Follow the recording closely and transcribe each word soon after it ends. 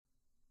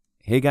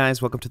Hey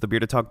guys, welcome to the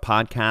Bearded Talk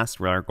podcast,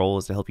 where our goal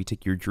is to help you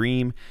take your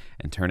dream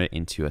and turn it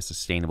into a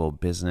sustainable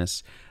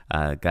business.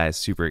 Guys,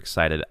 super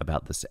excited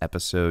about this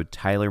episode.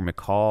 Tyler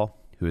Mccall,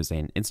 who is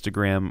an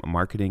Instagram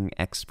marketing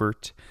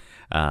expert,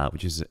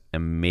 which is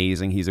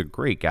amazing. He's a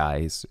great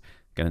guy. He's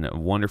got a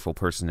wonderful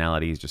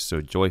personality. He's just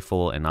so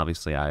joyful, and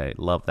obviously I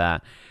love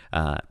that.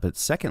 But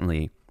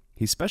secondly,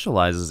 he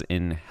specializes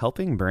in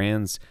helping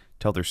brands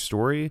tell their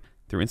story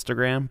through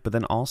Instagram, but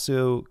then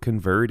also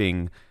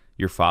converting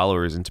your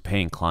followers into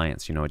paying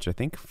clients, which I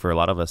think for a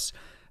lot of us,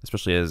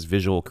 especially as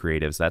visual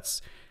creatives,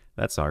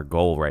 that's our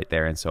goal right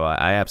there. And so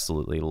I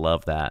absolutely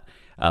love that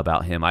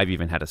about him. I've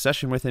even had a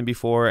session with him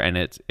before, and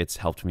it's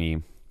helped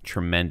me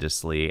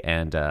tremendously.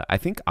 And I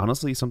think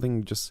honestly,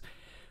 something just,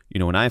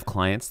 when I have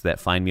clients that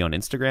find me on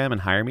Instagram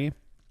and hire me,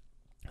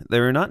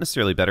 they're not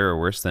necessarily better or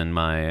worse than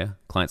my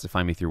clients that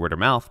find me through word of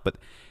mouth, but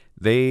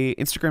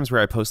Instagram is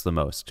where I post the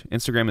most.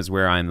 Instagram is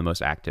where I'm the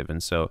most active.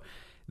 And so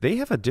they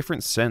have a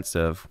different sense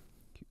of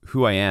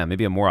who I am,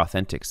 maybe a more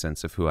authentic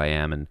sense of who I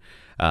am. And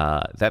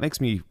that makes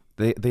me,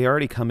 they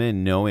already come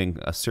in knowing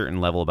a certain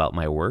level about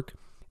my work.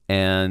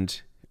 And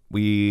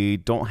we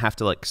don't have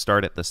to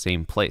start at the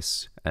same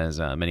place as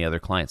many other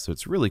clients. So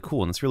it's really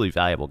cool. And it's really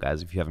valuable,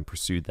 guys, if you haven't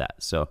pursued that.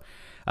 So,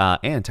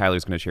 and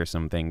Tyler's going to share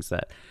some things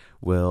that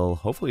will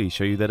hopefully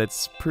show you that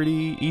it's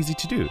pretty easy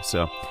to do.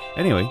 So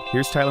anyway,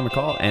 here's Tyler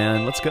Mccall,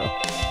 and let's go.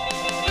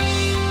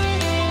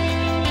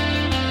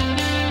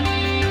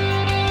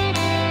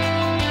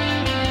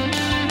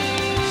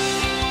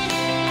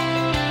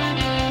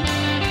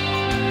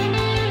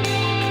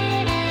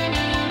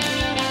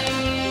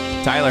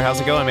 Tyler, how's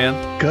it going,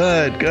 man?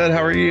 Good.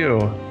 How are you?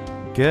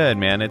 Good,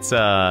 man.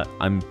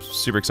 I'm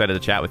super excited to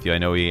chat with you. I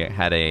know we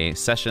had a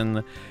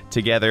session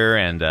together,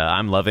 and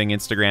I'm loving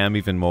Instagram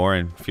even more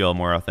and feel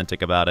more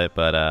authentic about it.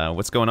 But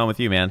what's going on with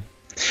you, man?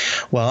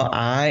 Well,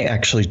 I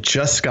actually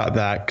just got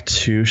back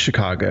to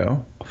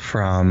Chicago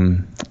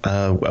from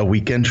a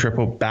weekend trip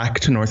back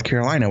to North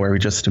Carolina, where we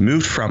just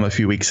moved from a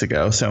few weeks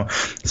ago. So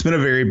it's been a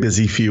very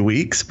busy few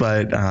weeks,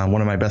 but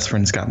one of my best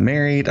friends got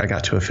married. I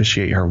got to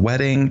officiate her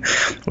wedding,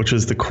 which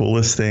was the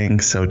coolest thing.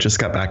 So just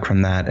got back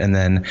from that, and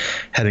then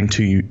heading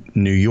to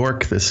New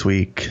York this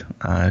week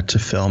to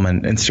film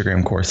an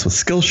Instagram course with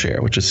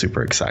Skillshare, which is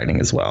super exciting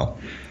as well.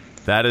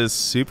 That is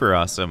super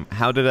awesome.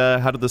 How did the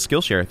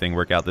Skillshare thing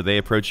work out? Did they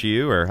approach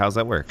you, or how's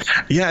that work?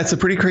 Yeah, it's a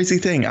pretty crazy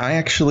thing. I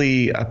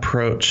actually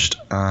approached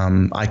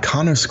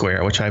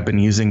Iconosquare, which I've been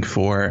using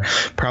for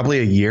probably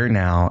a year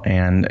now,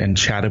 and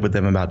chatted with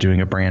them about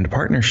doing a brand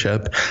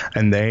partnership,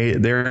 and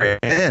they're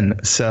in.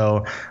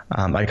 So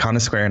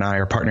Iconosquare and I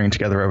are partnering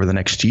together over the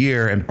next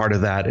year, and part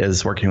of that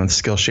is working with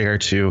Skillshare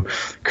to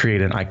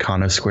create an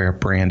Iconosquare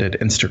branded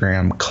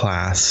Instagram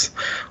class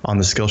on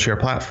the Skillshare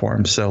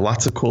platform. So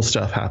lots of cool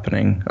stuff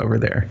happening over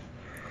there.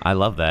 I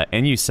love that.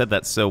 And you said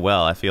that so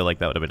well. I feel like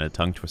that would have been a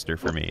tongue twister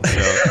for me.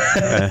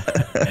 So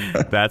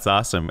that's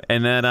awesome.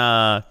 And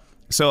then,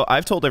 so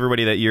I've told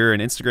everybody that you're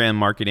an Instagram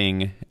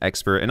marketing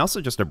expert and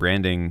also just a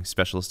branding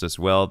specialist as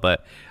well.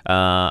 But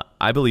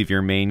I believe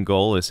your main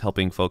goal is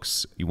helping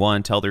folks,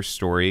 one, tell their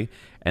story,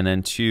 and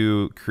then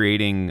two,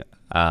 creating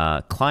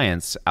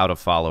clients out of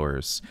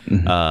followers.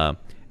 Mm-hmm.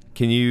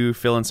 Can you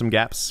fill in some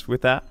gaps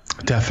with that?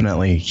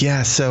 Definitely.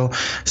 Yeah. So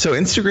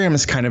Instagram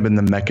has kind of been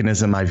the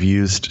mechanism I've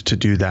used to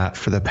do that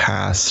for the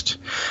past,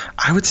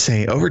 I would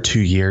say, over 2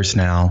 years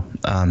now,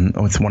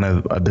 with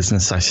a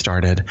business I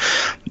started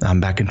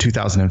back in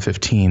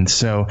 2015.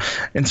 So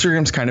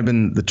Instagram's kind of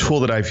been the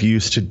tool that I've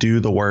used to do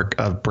the work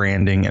of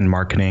branding and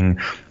marketing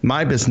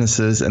my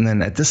businesses. And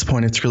then at this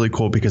point, it's really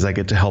cool because I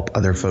get to help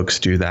other folks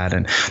do that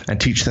and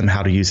teach them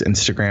how to use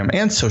Instagram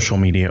and social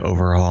media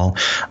overall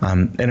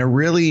in a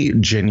really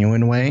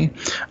genuine way,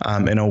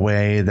 in a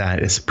way that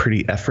is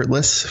pretty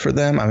effortless for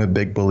them. I'm a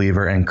big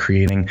believer in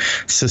creating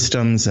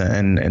systems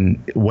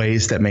and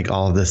ways that make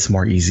all of this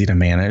more easy to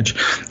manage.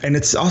 And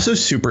it's also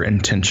super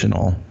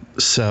intentional.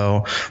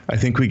 So I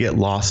think we get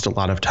lost a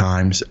lot of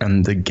times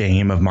in the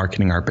game of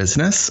marketing our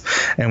business,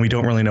 and we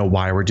don't really know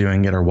why we're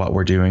doing it or what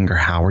we're doing or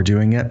how we're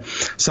doing it.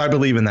 So I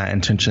believe in that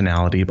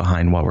intentionality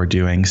behind what we're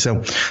doing.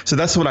 So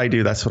that's what I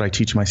do. That's what I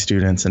teach my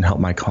students and help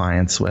my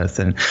clients with.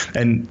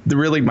 And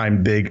really my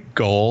big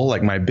goal,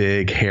 like my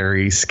big,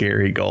 hairy,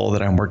 scary goal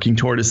that I'm working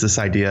toward is this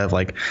idea of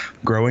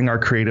growing our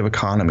creative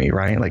economy,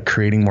 right? Like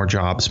creating more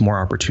jobs, more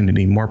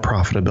opportunity, more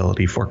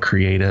profitability for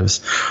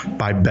creatives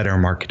by better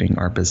marketing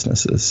our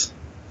businesses.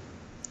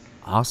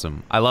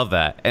 Awesome. I love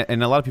that.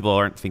 And a lot of people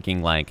aren't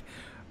thinking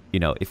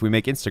if we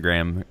make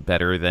Instagram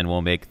better, then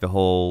we'll make the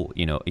whole,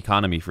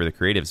 economy for the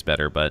creatives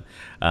better. But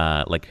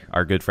like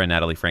our good friend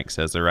Natalie Frank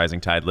says, the rising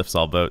tide lifts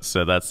all boats.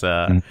 So that's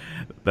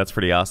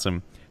pretty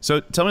awesome. So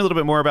tell me a little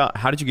bit more about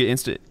how did you get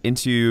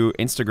into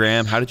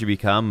Instagram? How did you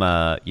become,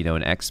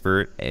 an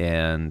expert?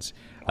 And,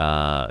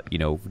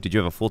 did you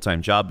have a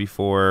full-time job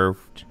before?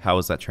 How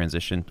was that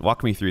transition?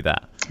 Walk me through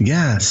that.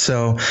 Yeah,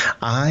 so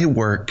I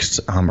worked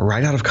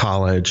right out of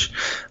college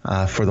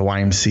for the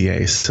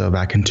YMCA. So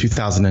back in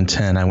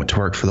 2010, I went to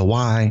work for the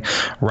Y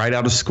right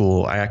out of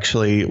school. I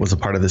actually was a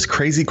part of this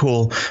crazy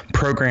cool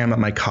program at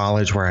my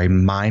college where I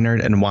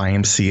minored in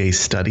YMCA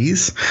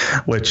studies,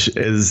 which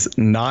is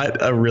not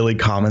a really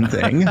common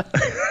thing.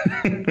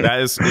 That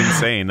is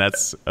insane.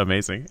 That's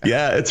amazing.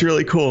 Yeah, it's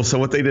really cool. So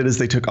what they did is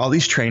they took all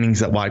these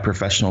trainings that Y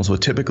professionals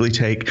would typically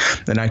take,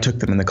 and I took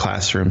them in the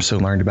classroom. So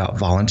learned about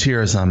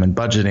volunteerism and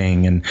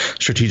budgeting and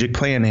strategic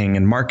planning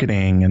and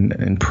marketing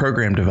and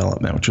program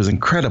development, which was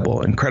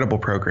incredible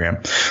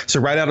program. So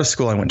right out of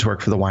school, I went to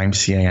work for the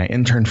YMCA. I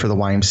interned for the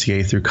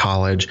YMCA through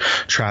college,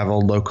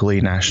 traveled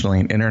locally, nationally,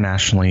 and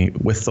internationally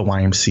with the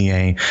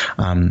YMCA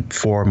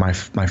for my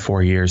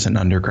 4 years in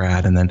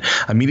undergrad, and then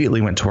immediately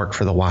went to work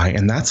for the Y.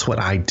 And that's what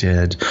I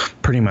did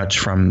pretty much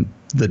from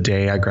the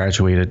day I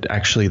graduated.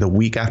 Actually, the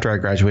week after I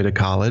graduated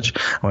college,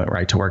 I went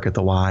right to work at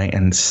the Y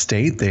and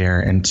stayed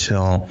there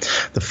until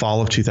the fall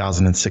of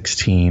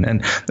 2016.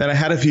 And then I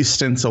had a few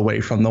stints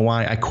away from the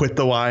Y. I quit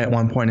the Y at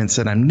one point and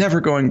said, I'm never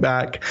going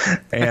back,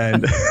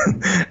 and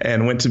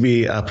and went to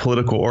be a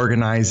political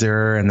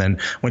organizer, and then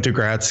went to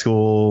grad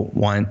school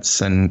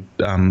once and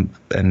kind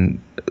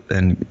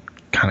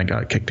of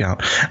got kicked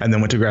out, and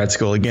then went to grad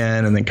school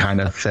again, and then kind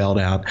of failed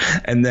out.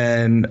 And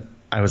then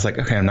I was like,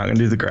 okay, I'm not going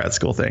to do the grad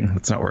school thing.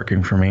 It's not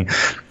working for me.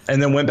 And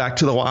then went back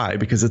to the Y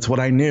because it's what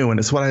I knew and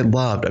it's what I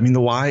loved. I mean,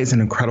 the Y is an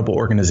incredible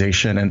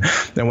organization. And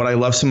what I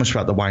love so much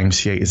about the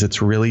YMCA is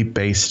it's really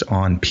based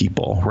on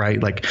people,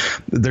 right? Like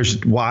there's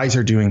Ys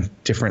are doing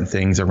different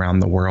things around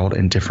the world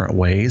in different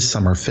ways.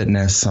 Some are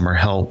fitness, some are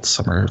health,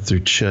 some are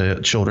through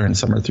children,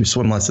 some are through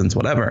swim lessons,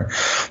 whatever.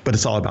 But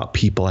it's all about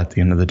people at the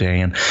end of the day.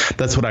 And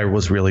that's what I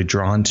was really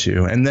drawn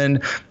to. And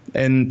then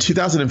in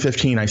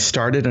 2015, I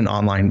started an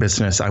online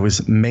business. I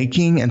was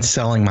making and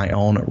selling my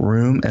own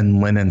room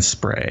and linen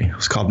spray. It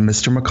was called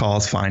Mr.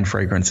 Mccall's Fine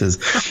Fragrances.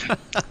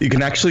 You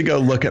can actually go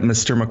look at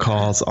Mr.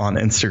 Mccall's on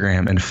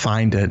Instagram and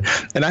find it.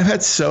 And I've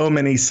had so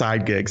many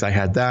side gigs. I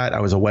had that.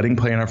 I was a wedding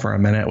planner for a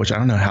minute, which I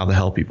don't know how the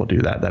hell people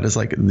do that. That is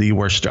like the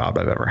worst job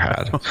I've ever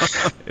had.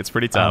 It's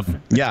pretty tough.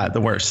 Yeah,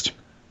 the worst.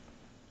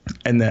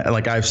 And then,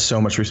 like, I have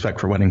so much respect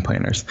for wedding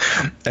planners.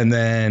 And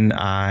then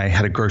I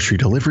had a grocery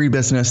delivery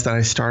business that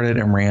I started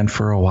and ran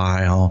for a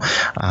while.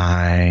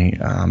 I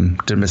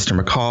did Mr.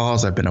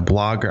 Mccall's. I've been a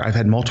blogger. I've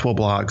had multiple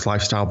blogs,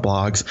 lifestyle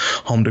blogs,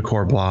 home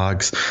decor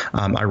blogs.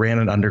 I ran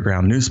an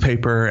underground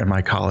newspaper in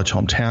my college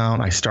hometown.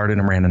 I started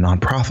and ran a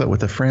nonprofit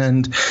with a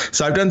friend.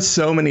 So I've done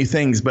so many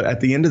things. But at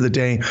the end of the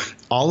day,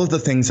 all of the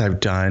things I've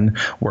done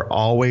were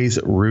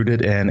always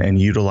rooted in and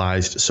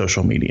utilized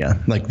social media.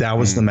 Like that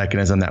was the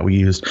mechanism that we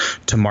used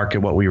to market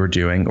what we were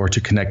doing or to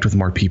connect with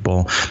more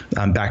people.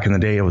 Back in the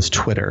day, it was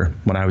Twitter.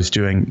 When I was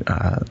doing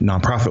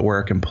nonprofit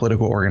work and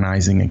political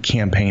organizing and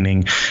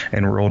campaigning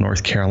in rural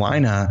North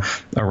Carolina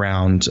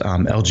around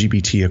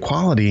LGBT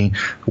equality,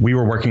 we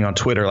were working on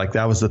Twitter. Like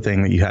that was the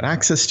thing that you had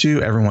access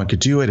to. Everyone could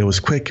do it. It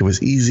was quick. It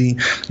was easy.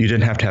 You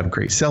didn't have to have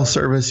great cell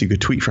service. You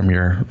could tweet from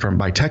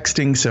by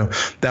texting. So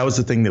that was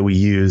the thing that we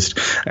used.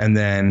 And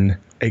then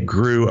it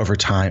grew over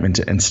time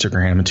into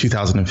Instagram. In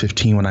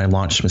 2015, when I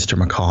launched Mr.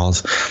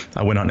 Mccall's,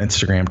 I went on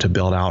Instagram to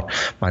build out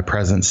my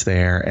presence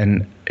there.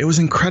 And it was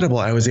incredible.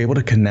 I was able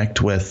to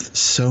connect with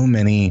so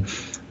many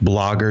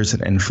bloggers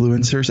and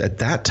influencers at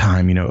that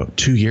time,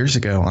 2 years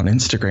ago on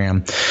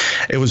Instagram.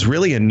 It was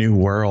really a new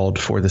world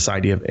for this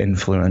idea of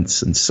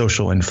influence and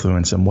social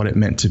influence and what it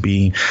meant to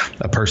be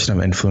a person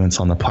of influence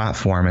on the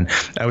platform. And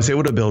I was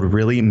able to build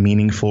really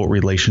meaningful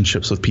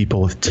relationships with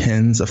people with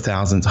tens of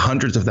thousands,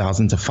 hundreds of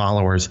thousands of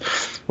followers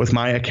with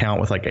my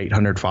account with like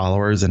 800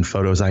 followers and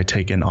photos I had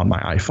taken on my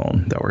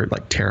iPhone that were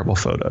like terrible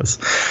photos.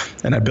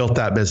 And I built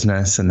that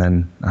business and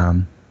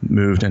then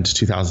moved into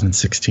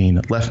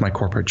 2016, left my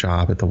corporate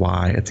job at the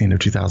Y at the end of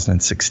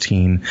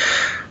 2016.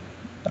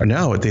 Or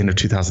no, at the end of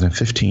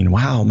 2015.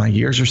 Wow, my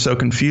years are so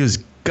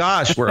confused.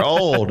 Gosh, we're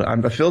old.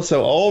 I feel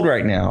so old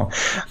right now.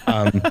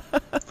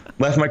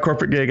 Left my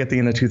corporate gig at the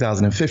end of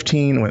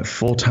 2015, went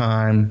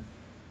full-time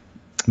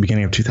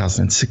beginning of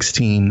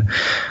 2016.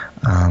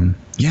 And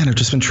I've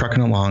just been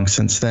trucking along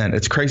since then.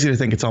 It's crazy to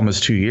think it's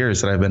almost 2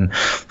 years that I've been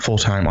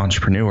full-time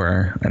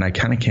entrepreneur, and I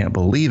kind of can't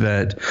believe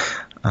it.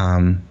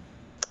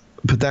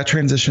 But that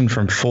transition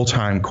from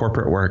full-time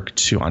corporate work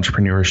to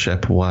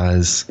entrepreneurship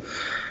was,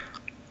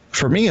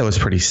 for me, it was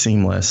pretty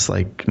seamless.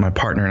 Like my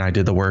partner and I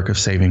did the work of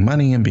saving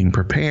money and being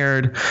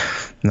prepared.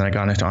 And then I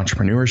got into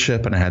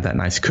entrepreneurship and I had that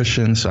nice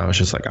cushion. So I was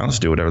just like, I'll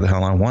just do whatever the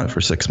hell I want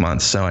for 6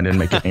 months. So I didn't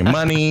make any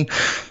money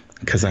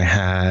because I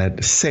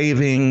had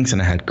savings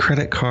and I had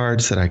credit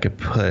cards that I could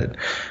put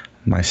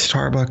my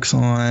Starbucks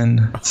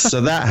on.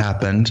 So that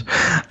happened.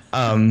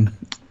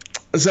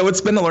 So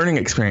it's been a learning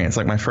experience.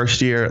 Like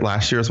last year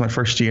was my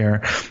first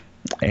year,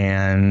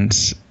 and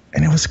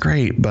it was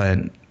great. But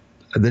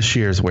this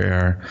year is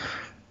where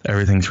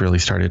everything's really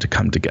started to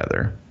come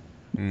together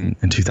in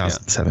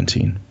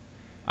 2017. Yeah.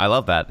 I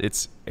love that.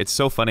 It's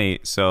so funny.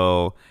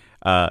 So,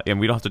 and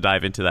we don't have to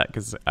dive into that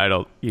because I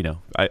don't,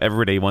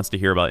 everybody wants to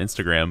hear about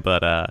Instagram,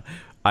 but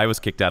I was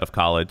kicked out of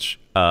college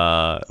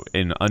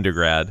in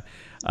undergrad.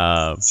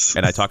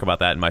 And I talk about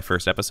that in my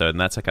first episode,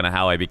 and that's kind of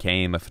how I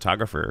became a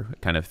photographer,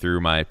 kind of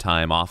through my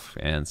time off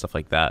and stuff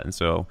like that. And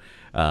so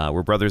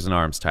we're brothers in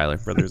arms, Tyler,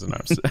 brothers in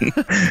arms.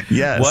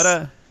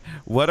 Yes.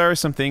 What are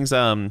some things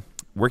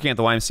working at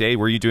the YMCA?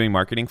 Were you doing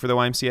marketing for the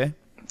YMCA?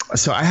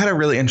 So I had a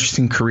really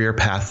interesting career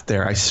path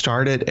there. I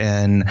started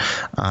in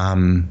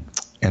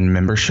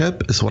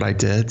membership is what I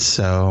did.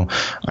 So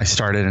I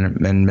started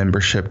in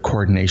membership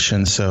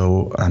coordination.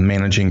 So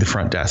managing the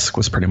front desk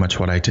was pretty much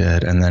what I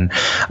did. And then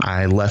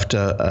I left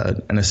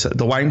the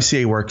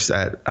YMCA works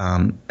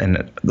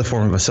in the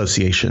form of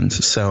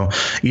associations. So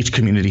each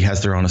community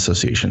has their own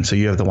association. So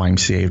you have the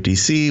YMCA of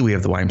DC, we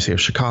have the YMCA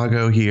of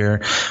Chicago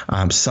here.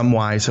 Some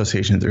Y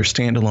associations are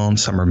standalone,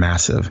 some are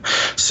massive.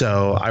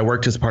 So I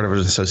worked as part of an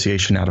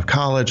association out of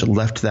college,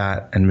 left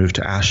that and moved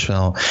to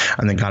Asheville,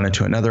 and then got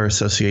into another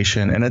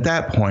association. And at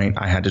that point,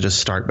 I had to just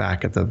start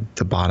back at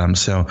the bottom.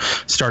 So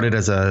started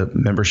as a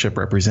membership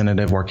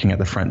representative working at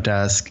the front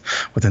desk.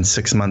 Within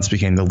 6 months,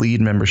 became the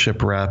lead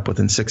membership rep.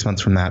 Within 6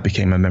 months from that,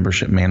 became a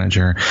membership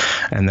manager.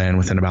 And then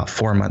within about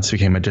 4 months,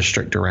 became a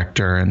district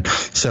director. And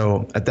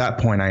so at that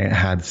point, I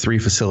had 3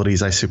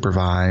 facilities I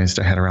supervised.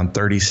 I had around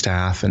 30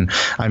 staff, and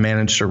I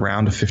managed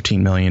around a $15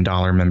 million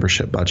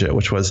membership budget,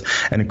 which was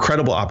an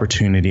incredible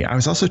opportunity. I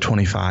was also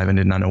 25 and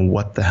did not know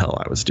what the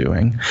hell I was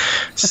doing.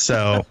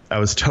 So I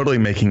was totally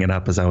making it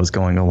up as I was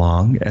going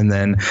along. And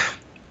then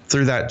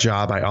through that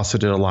job, I also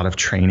did a lot of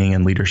training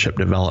and leadership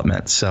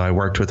development. So I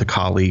worked with a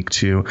colleague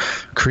to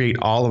create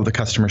all of the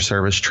customer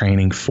service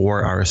training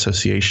for our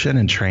association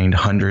and trained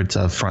hundreds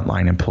of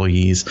frontline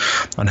employees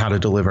on how to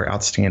deliver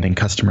outstanding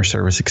customer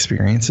service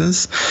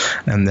experiences.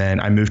 And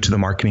then I moved to the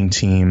marketing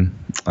team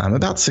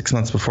about 6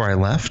 months before I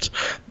left,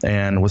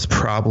 and that was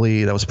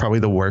probably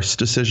the worst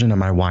decision of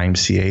my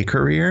YMCA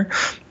career,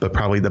 but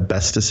probably the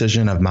best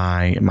decision of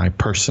my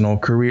personal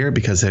career,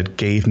 because it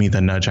gave me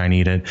the nudge I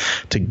needed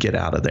to get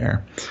out of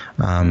there.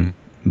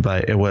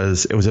 But it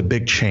was a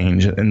big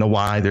change. In the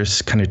Y,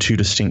 there's kind of 2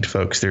 distinct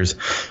folks. There's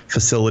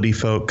facility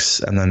folks,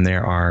 and then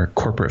there are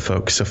corporate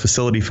folks. So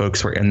facility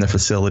folks, we're in the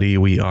facility.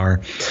 We are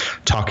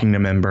talking to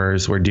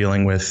members. We're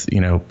dealing with,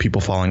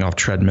 people falling off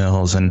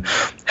treadmills and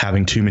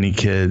having too many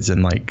kids,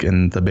 and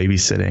in the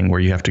babysitting where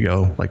you have to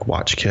go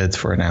watch kids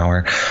for an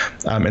hour.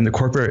 In the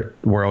corporate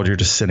world, you're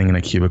just sitting in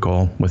a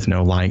cubicle with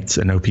no lights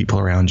and no people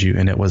around you,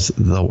 and it was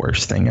the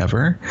worst thing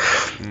ever.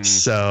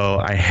 So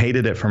I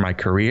hated it for my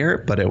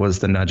career, but it was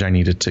the nudge I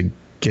needed to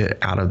get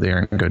out of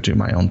there and go do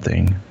my own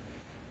thing.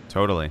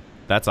 Totally.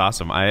 That's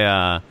awesome.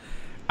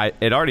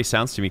 It already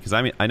sounds to me, because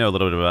I know a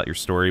little bit about your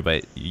story,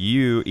 but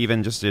you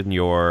even just you have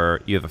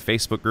a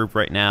Facebook group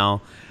right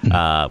now,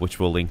 which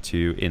we'll link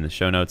to in the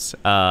show notes.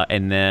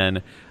 And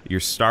then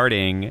you're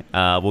starting,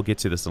 we'll get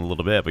to this in a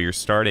little bit, but you're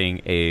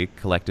starting a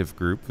collective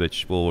group,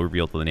 which we'll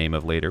reveal the name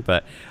of later.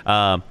 But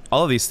all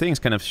of these things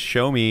kind of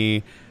show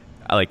me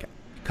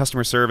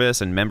customer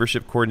service and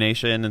membership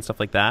coordination and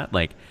stuff like that.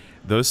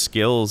 Those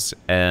skills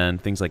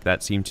and things like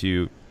that seem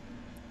to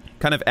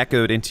kind of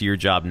echoed into your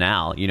job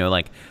now.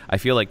 I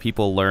feel like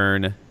people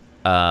learn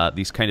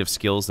these kind of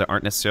skills that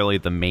aren't necessarily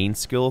the main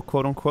skill,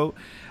 quote unquote,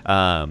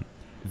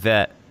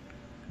 that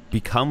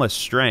become a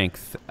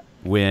strength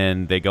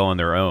when they go on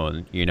their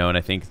own, and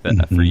I think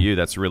that for you,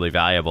 that's really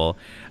valuable.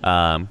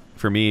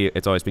 For me,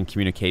 it's always been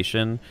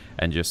communication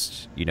and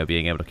just,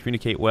 being able to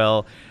communicate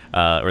well,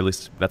 or at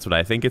least that's what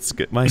I think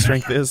my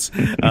strength is.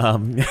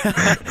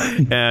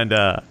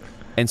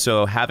 And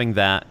so having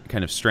that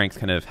kind of strength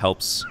kind of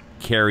helps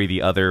carry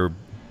the other,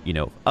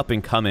 up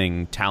and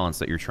coming talents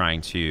that you're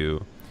trying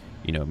to,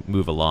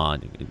 move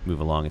along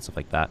and stuff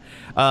like that.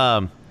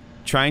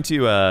 Trying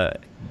to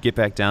get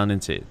back down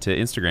into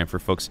Instagram for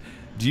folks.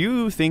 Do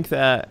you think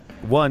that,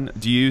 1,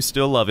 do you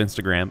still love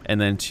Instagram? And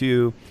then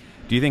 2,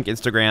 do you think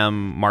Instagram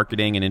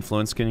marketing and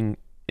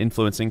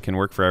influencing can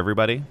work for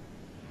everybody?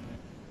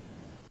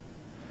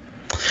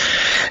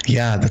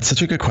 Yeah, that's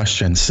such a good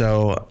question.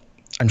 So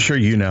I'm sure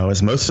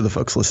as most of the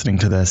folks listening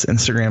to this,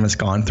 Instagram has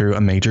gone through a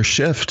major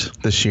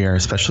shift this year,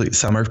 especially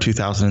summer of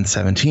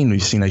 2017.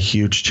 We've seen a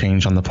huge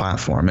change on the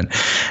platform.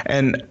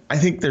 And I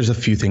think there's a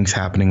few things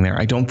happening there.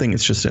 I don't think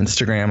it's just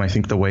Instagram. I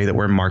think the way that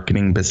we're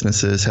marketing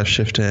businesses have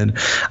shifted.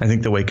 I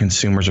think the way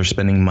consumers are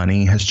spending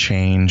money has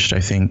changed.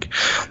 I think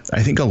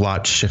a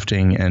lot's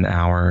shifting in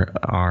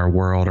our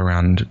world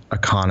around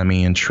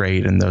economy and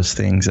trade and those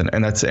things.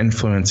 And that's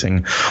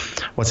influencing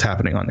what's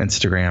happening on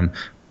Instagram.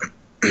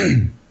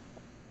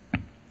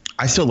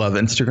 I still love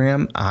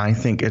Instagram. I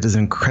think it is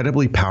an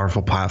incredibly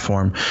powerful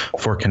platform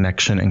for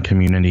connection and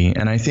community.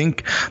 And I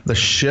think the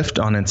shift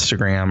on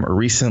Instagram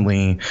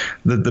recently,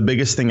 the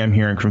biggest thing I'm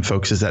hearing from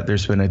folks is that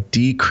there's been a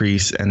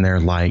decrease in their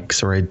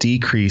likes or a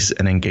decrease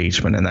in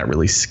engagement, and that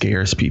really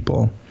scares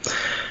people.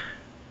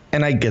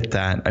 And I get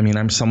that. I mean,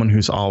 I'm someone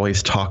who's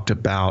always talked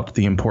about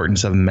the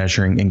importance of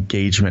measuring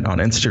engagement on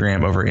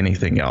Instagram over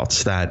anything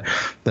else, that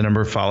the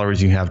number of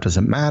followers you have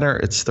doesn't matter.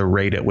 It's the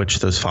rate at which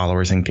those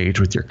followers engage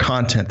with your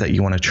content that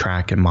you want to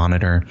track and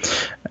monitor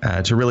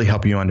to really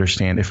help you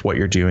understand if what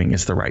you're doing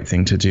is the right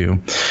thing to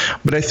do.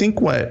 But I think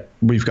what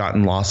we've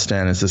gotten lost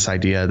in is this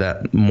idea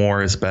that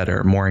more is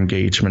better, more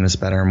engagement is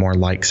better, more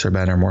likes are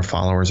better, more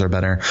followers are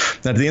better.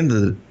 And at the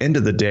end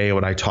of the day,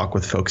 what I talk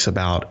with folks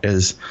about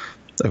is,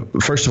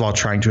 first of all,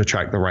 trying to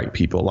attract the right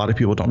people. A lot of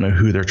people don't know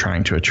who they're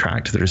trying to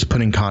attract. They're just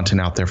putting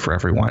content out there for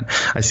everyone.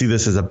 I see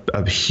this as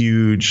a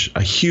huge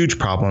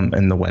problem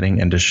in the wedding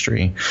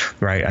industry,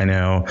 right? I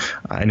know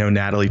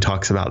Natalie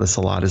talks about this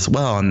a lot as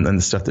well, and the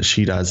stuff that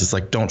she does is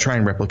like, don't try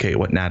and replicate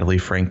what Natalie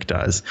Frank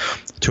does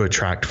to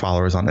attract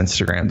followers on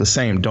Instagram. The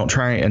same, don't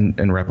try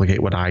and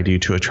replicate what I do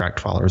to attract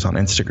followers on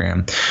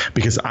Instagram,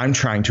 because I'm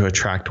trying to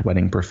attract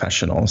wedding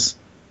professionals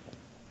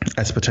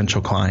as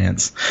potential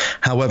clients.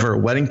 However,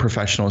 wedding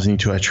professionals need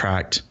to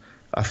attract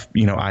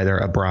either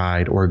a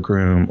bride or a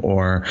groom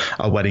or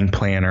a wedding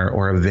planner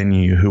or a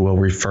venue who will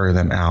refer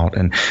them out.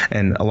 And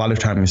a lot of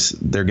times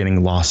they're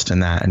getting lost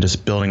in that and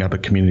just building up a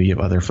community of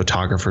other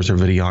photographers or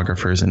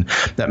videographers, and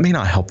that may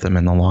not help them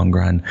in the long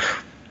run.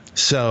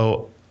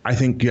 So I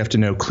think you have to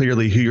know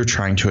clearly who you're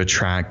trying to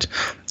attract.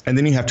 And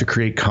then you have to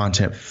create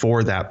content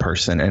for that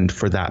person and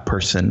for that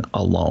person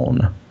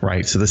alone,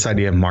 right? So this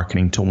idea of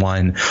marketing to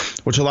one,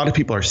 which a lot of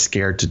people are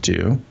scared to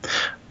do.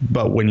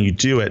 But when you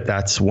do it,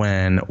 that's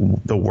when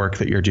the work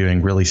that you're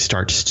doing really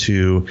starts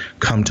to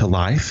come to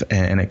life,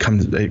 and it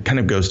kind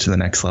of goes to the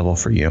next level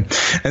for you.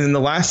 And then the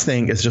last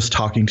thing is just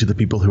talking to the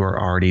people who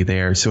are already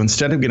there. So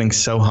instead of getting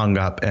so hung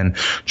up and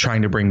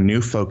trying to bring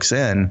new folks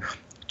in,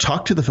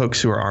 talk to the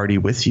folks who are already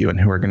with you and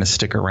who are going to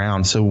stick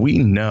around. So we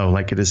know,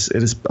 like, it is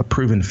a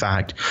proven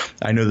fact.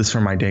 I know this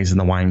from my days in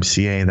the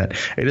YMCA, that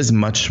it is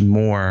much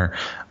more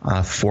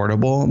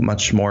affordable,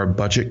 much more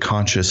budget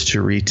conscious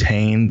to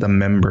retain the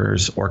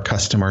members or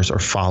customers or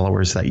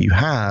followers that you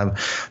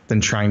have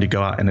than trying to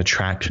go out and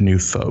attract new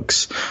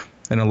folks.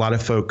 And a lot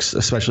of folks,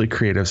 especially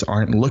creatives,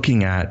 aren't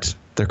looking at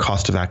their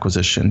cost of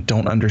acquisition,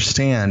 don't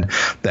understand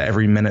that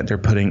every minute they're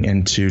putting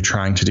into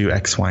trying to do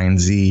X, Y, and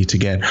Z to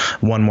get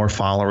one more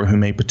follower who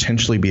may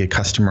potentially be a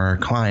customer or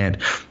client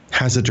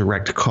has a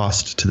direct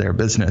cost to their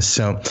business.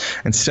 So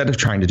instead of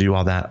trying to do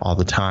all that all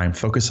the time,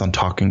 focus on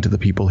talking to the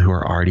people who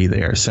are already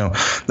there. So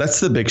that's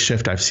the big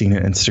shift I've seen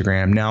in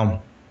Instagram.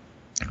 Now,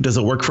 does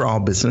it work for all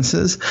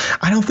businesses?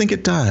 I don't think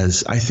it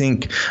does. I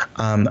think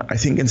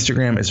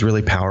Instagram is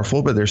really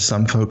powerful, but there's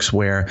some folks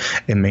where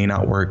it may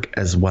not work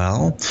as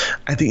well.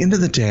 At the end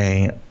of the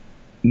day,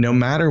 no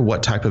matter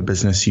what type of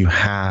business you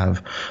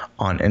have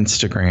on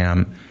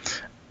Instagram,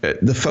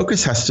 the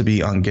focus has to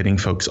be on getting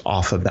folks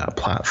off of that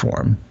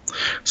platform.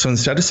 So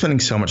instead of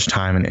spending so much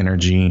time and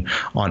energy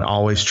on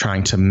always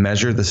trying to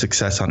measure the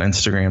success on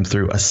Instagram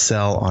through a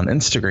sell on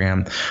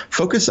Instagram,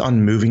 focus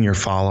on moving your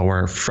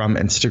follower from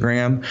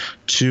Instagram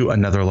to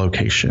another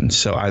location.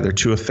 So either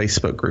to a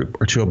Facebook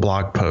group or to a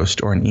blog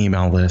post or an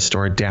email list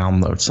or a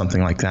download,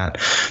 something like that,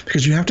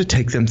 because you have to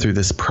take them through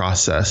this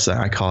process.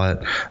 I call it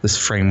this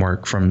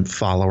framework from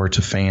follower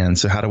to fan.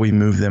 So how do we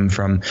move them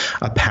from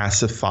a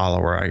passive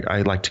follower?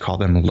 I like to call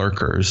them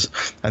lurkers,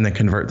 and then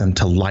convert them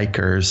to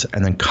likers,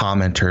 and then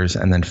commenters,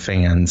 and then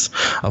fans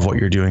of what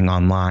you're doing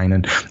online.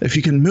 And if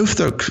you can move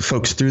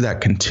folks through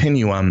that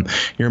continuum,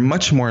 you're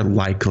much more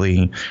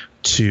likely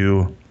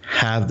to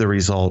have the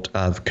result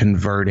of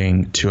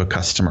converting to a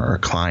customer or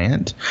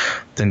client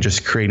than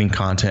just creating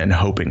content and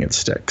hoping it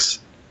sticks.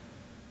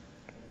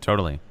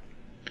 Totally.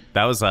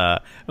 That was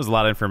a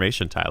lot of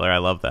information, Tyler. I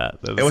love that.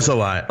 It was a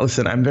lot.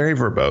 Listen, I'm very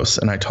verbose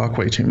and I talk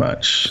way too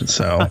much.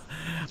 So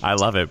I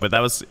love it. But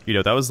that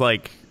was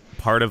like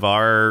part of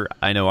our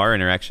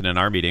interaction in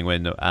our meeting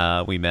when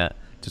we met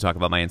to talk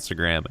about my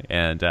Instagram,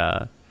 and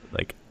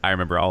like I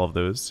remember all of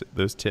those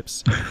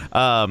tips.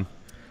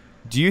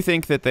 Do you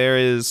think that there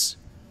is,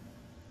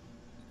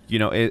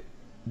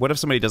 what if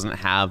somebody doesn't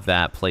have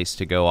that place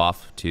to go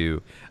off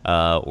to,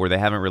 or they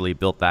haven't really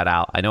built that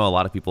out? I know a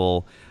lot of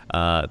people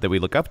that we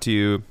look up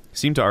to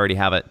seem to already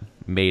have it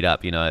made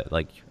up.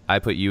 Like I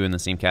put you in the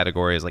same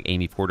category as like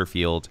Amy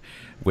Porterfield,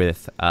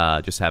 with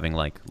just having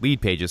like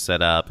lead pages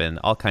set up and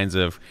all kinds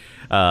of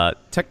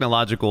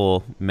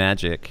technological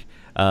magic.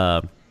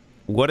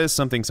 What is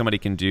something somebody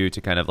can do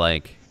to kind of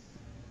like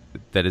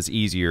that is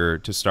easier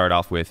to start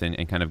off with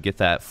and kind of get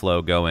that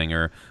flow going,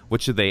 or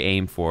what should they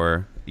aim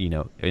for,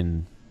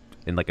 in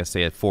like a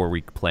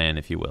 4-week plan,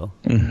 if you will?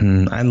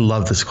 I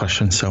love this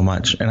question so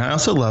much. And I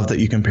also love that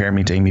you compare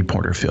me to Amy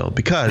Porterfield,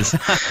 because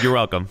you're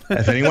welcome.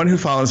 If anyone who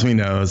follows me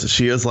knows,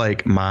 she is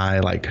like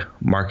my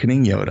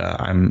marketing Yoda.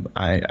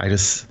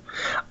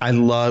 I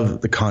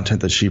love the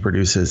content that she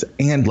produces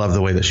and love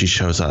the way that she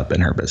shows up in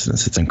her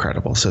business. It's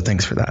incredible. So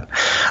thanks for that.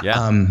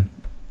 Yeah.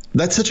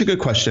 That's such a good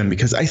question,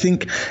 because I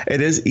think it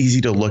is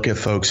easy to look at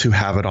folks who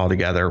have it all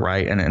together,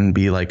 right? And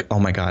be like, oh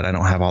my God, I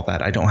don't have all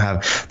that. I don't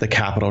have the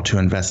capital to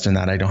invest in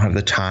that. I don't have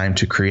the time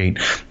to create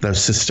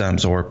those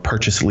systems or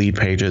purchase lead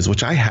pages,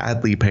 which I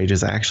had lead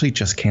pages. I actually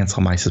just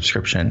canceled my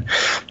subscription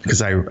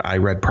because I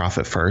read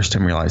Profit First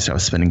and realized I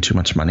was spending too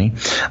much money.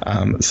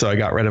 So I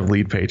got rid of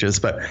lead pages.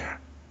 But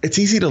it's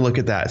easy to look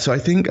at that. So I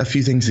think a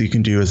few things that you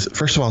can do is,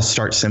 first of all,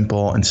 start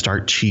simple and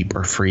start cheap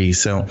or free.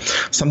 So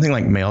something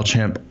like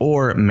MailChimp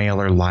or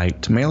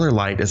MailerLite.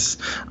 MailerLite is,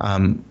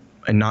 and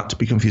not to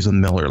be confused with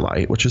Miller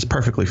Lite, which is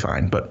perfectly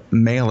fine, but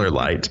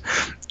MailerLite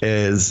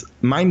is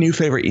my new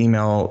favorite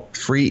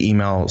free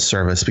email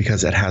service,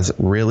 because it has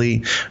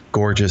really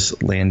gorgeous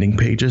landing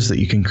pages that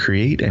you can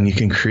create, and you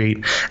can create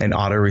an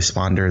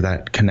autoresponder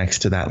that connects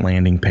to that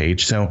landing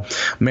page. So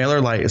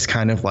MailerLite is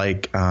kind of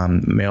like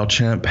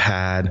MailChimp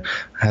had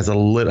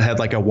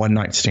like a one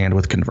night stand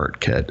with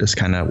ConvertKit is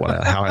kind of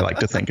how I like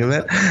to think of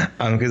it,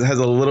 because it has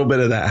a little bit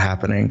of that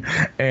happening,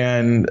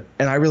 and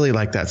I really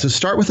like that. So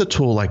start with a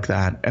tool like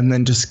that, and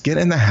then just get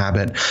in the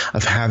habit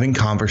of having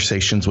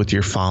conversations with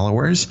your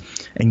followers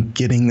and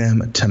getting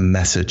them to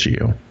message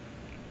you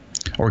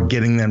or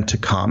getting them to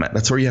comment.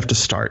 That's where you have to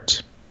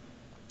start.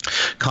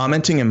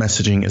 Commenting and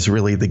messaging is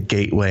really the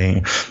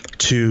gateway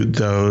to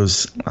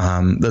those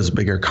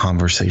bigger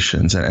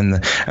conversations and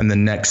the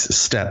next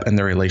step in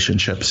the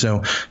relationship.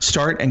 So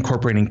start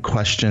incorporating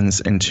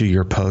questions into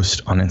your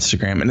post on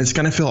Instagram, and it's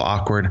going to feel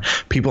awkward.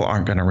 People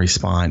aren't going to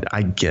respond.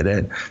 I get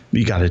it.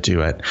 You got to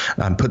do it.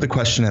 Put the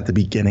question at the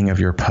beginning of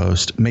your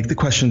post. Make the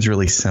questions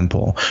really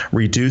simple.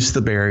 Reduce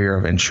the barrier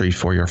of entry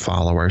for your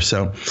followers.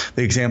 So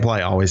the example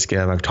I always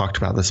give, I've talked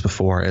about this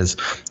before, is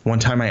one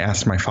time I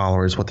asked my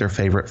followers what their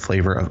favorite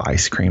flavor of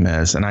ice cream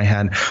is, and I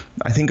had,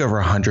 I think, over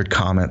 100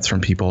 comments from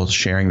people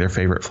sharing their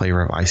favorite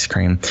flavor of ice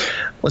cream.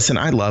 Listen,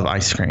 I love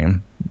ice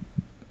cream,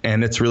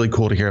 and it's really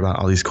cool to hear about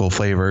all these cool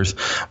flavors,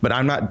 but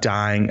I'm not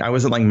dying. I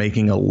wasn't like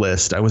making a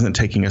list. I wasn't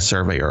taking a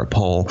survey or a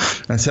poll.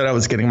 Instead, I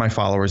was getting my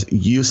followers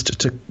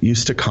used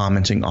to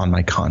commenting on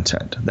my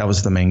content. That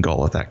was the main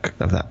goal of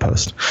that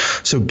post.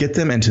 So get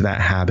them into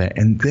that habit,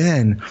 and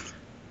then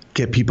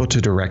get people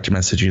to direct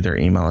message you their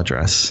email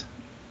address.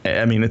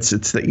 I mean, it's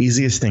the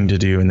easiest thing to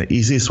do, and the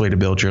easiest way to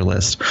build your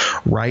list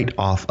right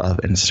off of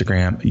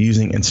Instagram,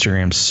 using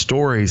Instagram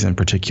stories in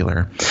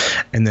particular,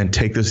 and then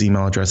take those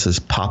email addresses,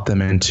 pop them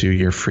into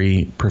your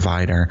free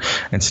provider,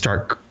 and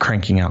start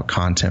cranking out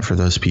content for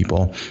those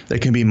people.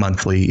 It can be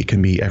monthly, it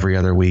can be every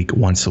other week,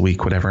 once a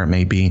week, whatever it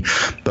may be,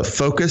 but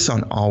focus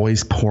on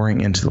always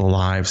pouring into the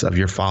lives of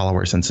your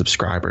followers and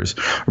subscribers.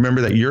 Remember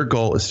that your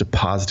goal is to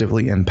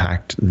positively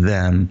impact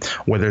them,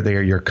 whether they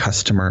are your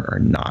customer or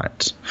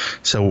not.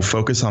 So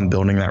focus on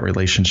building that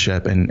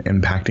relationship and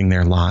impacting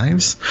their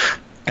lives.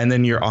 And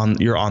then you're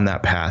on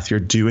that path. You're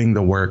doing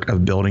the work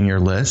of building your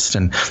list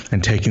and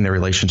taking the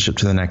relationship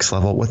to the next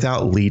level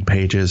without lead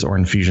pages or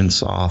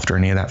Infusionsoft or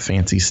any of that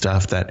fancy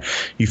stuff that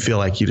you feel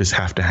like you just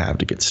have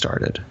to get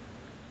started.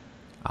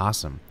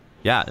 Awesome.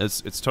 Yeah,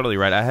 it's totally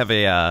right. I have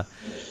the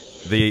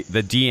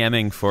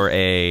DMing for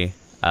a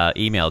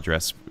email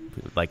address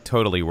like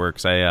totally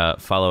works. I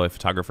follow a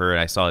photographer, and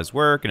I saw his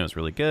work, and it was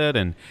really good,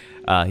 and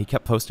he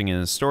kept posting in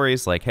his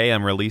stories like, hey,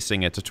 I'm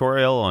releasing a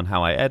tutorial on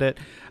how I edit.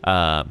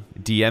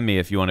 DM me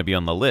if you want to be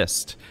on the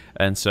list.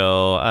 And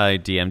so I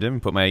DM'd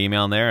him, put my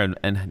email in there,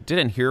 and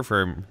didn't hear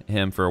from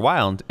him for a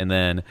while. And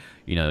then,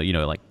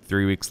 like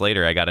 3 weeks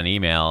later, I got an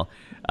email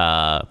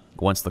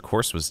once the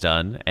course was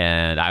done,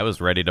 and I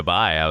was ready to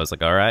buy. I was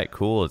like, all right,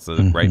 cool. It's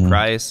the right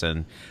price.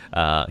 And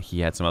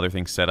he had some other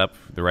things set up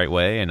the right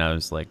way. And I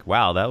was like,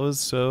 wow, that was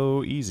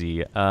so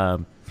easy.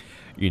 So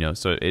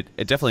it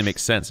definitely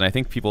makes sense. And I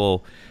think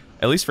people,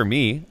 at least for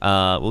me,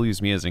 we'll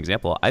use me as an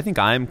example. I think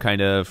I'm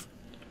kind of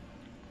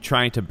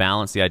trying to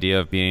balance the idea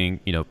of being,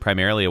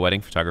 primarily a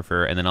wedding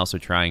photographer, and then also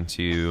trying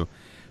to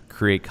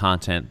create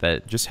content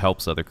that just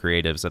helps other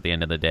creatives at the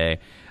end of the day.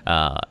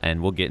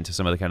 And we'll get into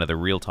some of the kind of the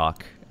real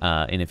talk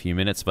in a few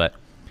minutes. But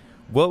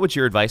what would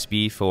your advice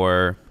be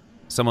for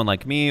someone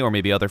like me, or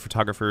maybe other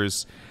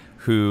photographers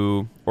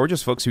or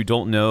just folks who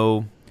don't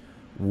know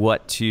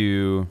what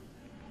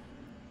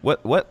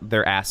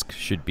their ask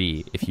should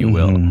be, if you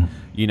will,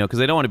 because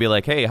they don't want to be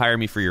like, hey, hire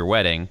me for your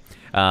wedding,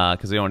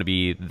 because they don't want to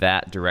be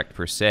that direct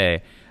per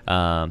se.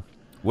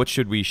 What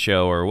should we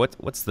show, or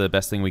what's the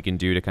best thing we can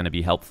do to kind of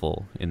be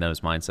helpful in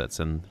those mindsets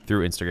and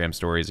through Instagram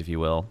stories, if you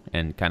will,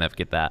 and kind of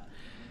get that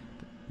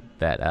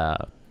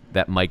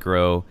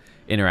micro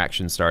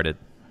interaction started?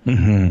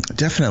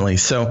 Definitely.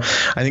 So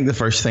I think the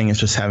first thing is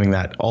just having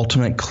that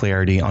ultimate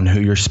clarity on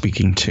who you're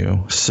speaking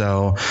to.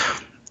 So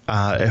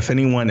if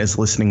anyone is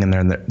listening and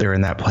they're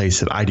in that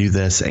place of, I do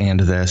this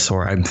and this,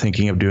 or I'm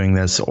thinking of doing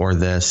this,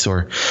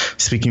 or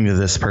speaking to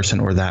this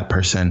person or that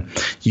person,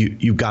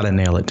 you've got to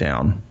nail it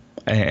down.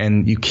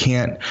 And you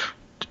can't,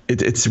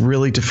 it's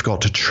really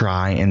difficult to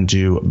try and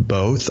do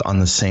both on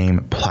the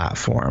same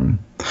platform.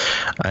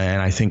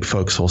 And I think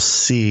folks will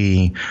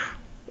see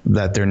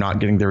that they're not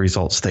getting the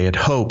results they had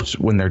hoped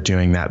when they're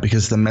doing that,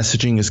 because the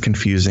messaging is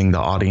confusing, the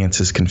audience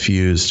is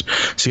confused.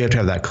 So you have to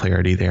have that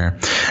clarity there.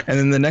 And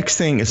then the next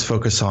thing is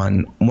focus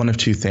on one of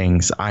two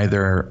things: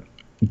 either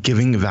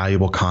giving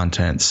valuable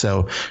content.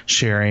 So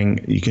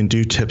sharing, you can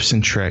do tips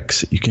and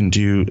tricks, you can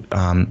do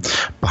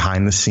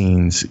behind the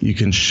scenes, you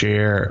can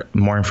share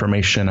more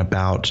information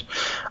about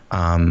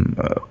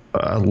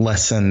a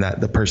lesson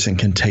that the person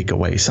can take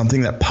away,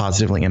 something that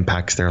positively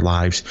impacts their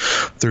lives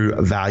through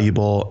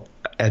valuable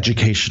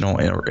educational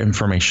or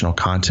informational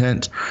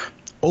content,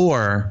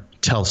 or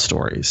tell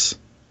stories.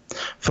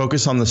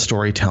 Focus on the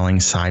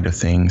storytelling side of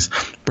things.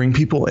 Bring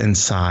people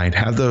inside.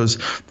 Have those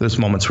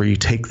moments where you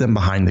take them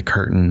behind the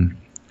curtain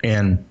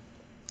and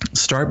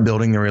start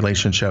building the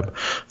relationship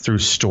through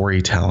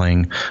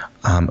storytelling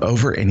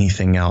over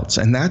anything else.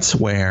 And that's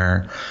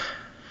where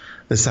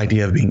this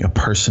idea of being a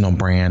personal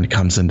brand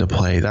comes into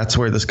play. That's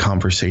where this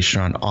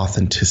conversation on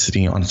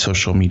authenticity on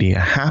social media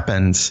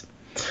happens.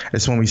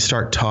 It's when we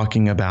start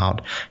talking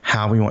about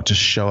how we want to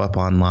show up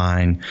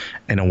online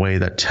in a way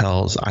that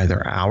tells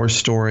either our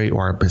story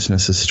or our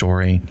business's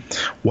story,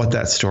 what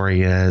that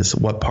story is,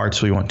 what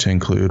parts we want to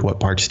include, what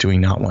parts do we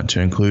not want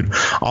to include.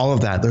 All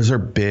of that, those are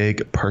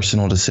big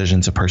personal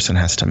decisions a person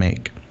has to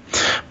make.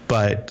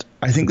 But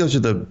I think those are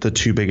the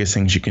two biggest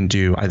things you can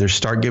do: either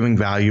start giving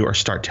value or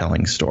start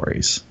telling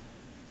stories.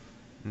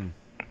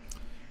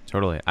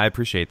 Totally. I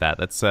appreciate that.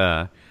 That's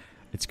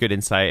it's good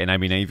insight. And I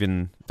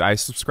mean, I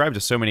subscribe to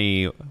so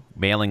many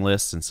mailing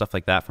lists and stuff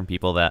like that from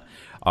people that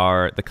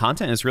the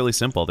content is really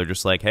simple. They're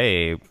just like,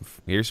 hey,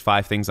 here's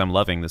 5 things I'm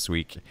loving this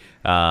week.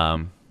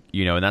 And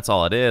that's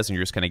all it is. And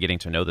you're just kind of getting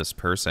to know this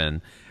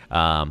person.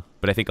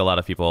 But I think a lot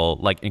of people,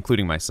 like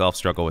including myself,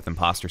 struggle with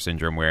imposter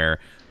syndrome, where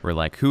we're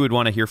like, who would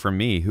want to hear from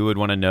me? Who would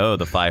want to know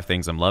the 5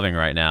 things I'm loving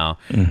right now?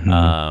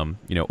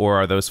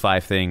 Or are those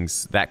 5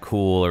 things that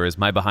cool? Or is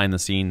my behind the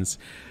scenes,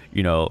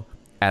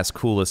 as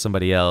cool as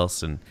somebody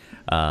else? And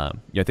I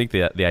think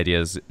the idea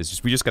is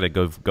just, we just got to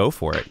go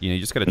for it. You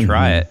just got to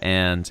try it.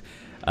 And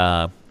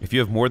if you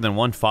have more than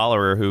one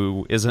follower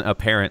who isn't a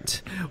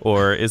parent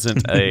or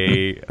isn't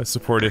a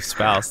supportive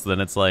spouse, then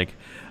it's like,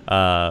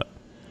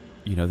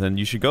 then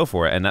you should go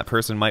for it. And that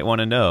person might want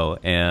to know.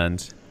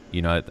 And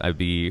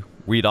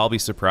we'd all be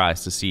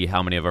surprised to see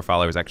how many of our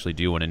followers actually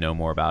do want to know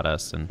more about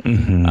us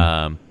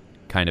and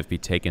kind of be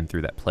taken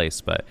through that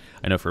place. But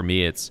I know for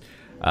me, it's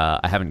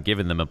I haven't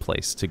given them a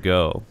place to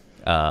go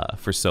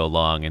for so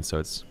long, and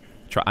so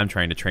I'm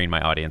trying to train my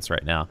audience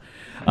right now.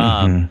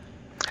 And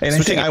I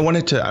think I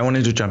wanted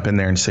to jump in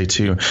there and say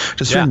too,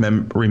 just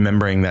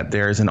remembering that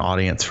there is an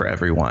audience for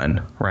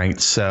everyone, right?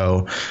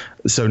 So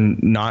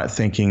not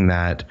thinking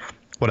that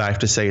what I have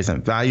to say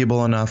isn't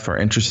valuable enough or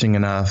interesting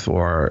enough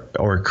or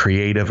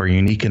creative or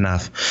unique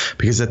enough,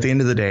 because at the end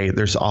of the day,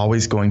 there's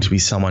always going to be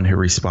someone who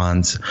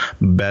responds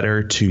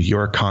better to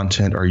your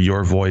content or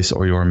your voice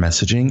or your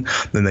messaging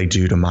than they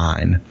do to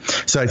mine.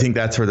 So I think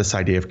that's where this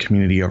idea of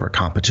community over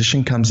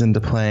competition comes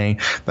into play.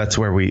 That's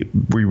where we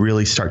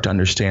really start to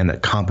understand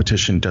that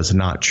competition does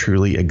not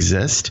truly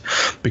exist,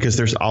 because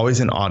there's always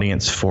an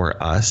audience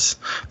for us.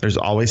 There's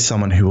always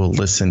someone who will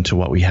listen to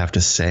what we have to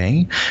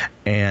say.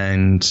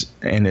 And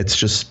it's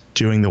just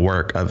doing the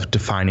work of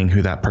defining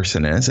who that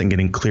person is and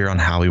getting clear on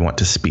how we want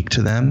to speak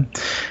to them.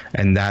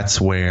 And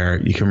that's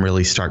where you can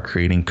really start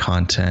creating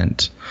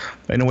content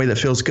in a way that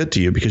feels good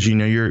to you, because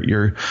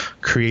you're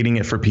creating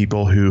it for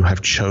people who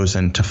have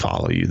chosen to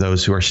follow you,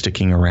 those who are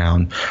sticking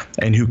around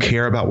and who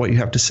care about what you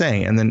have to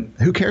say. And then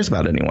who cares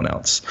about anyone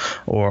else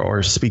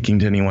or speaking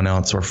to anyone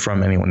else or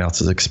from anyone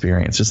else's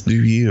experience? Just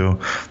do you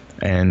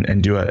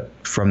and do it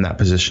from that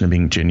position of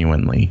being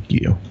genuinely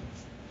you.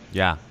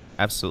 Yeah.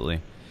 Absolutely.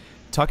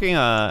 Talking,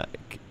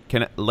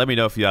 let me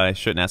know if I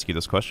shouldn't ask you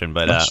this question,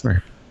 but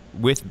sure.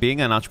 With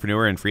being an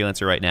entrepreneur and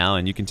freelancer right now,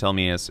 and you can tell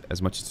me as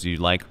much as you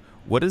like,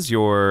 what is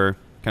your,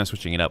 kind of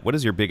switching it up, what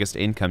is your biggest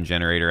income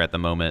generator at the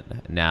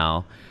moment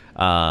now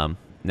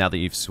that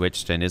you've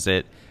switched? And is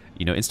it,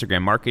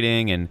 Instagram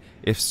marketing? And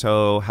if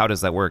so, how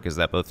does that work? Is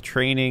that both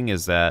training?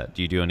 Do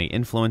you do any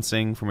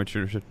influencing from a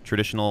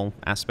traditional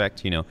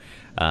aspect?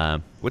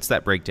 What's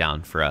that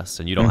breakdown for us?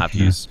 And you don't have to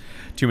use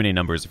too many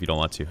numbers if you don't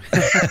want to.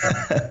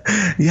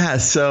 Yeah.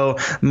 So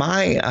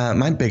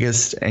my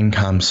biggest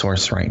income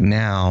source right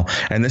now,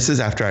 and this is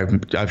after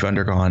I've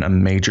undergone a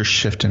major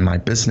shift in my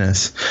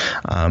business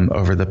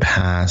over the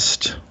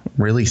past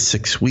really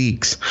 6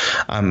 weeks.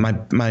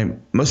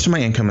 Most of my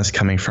income is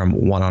coming from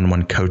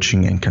one-on-one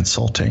coaching and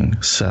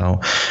consulting. So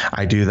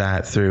I do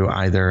that through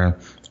either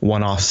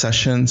one-off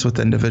sessions with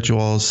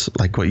individuals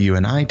like what you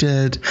and I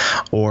did,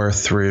 or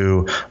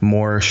through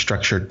more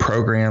structured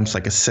programs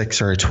like a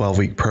 6 or a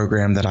 12-week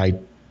program that I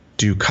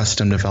do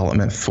custom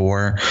development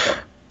for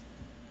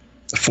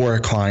a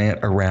client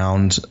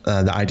around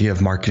the idea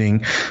of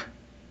marketing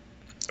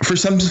For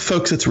some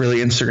folks, it's really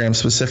Instagram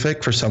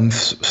specific. For some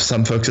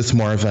folks, it's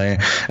more of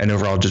an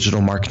overall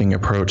digital marketing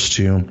approach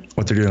to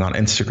what they're doing on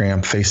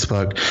Instagram,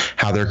 Facebook,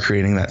 how they're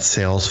creating that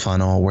sales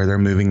funnel, where they're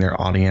moving their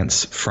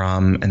audience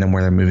from, and then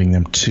where they're moving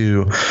them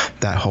to,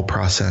 that whole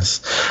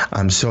process.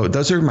 So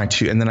those are my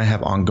two. And then I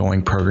have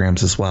ongoing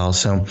programs as well.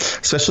 So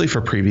especially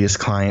for previous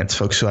clients,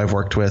 folks who I've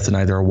worked with in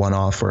either a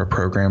one-off or a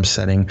program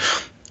setting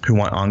who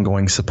want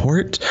ongoing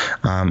support,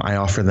 I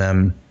offer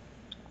them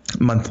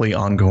monthly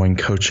ongoing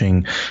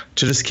coaching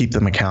to just keep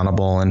them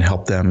accountable and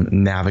help them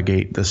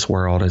navigate this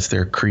world as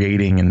they're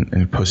creating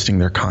and posting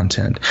their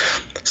content.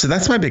 So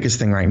that's my biggest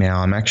thing right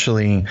now.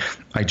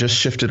 I just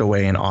shifted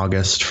away in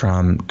August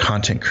from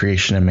content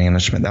creation and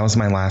management. That was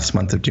my last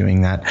month of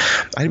doing that.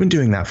 I'd been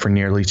doing that for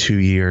nearly 2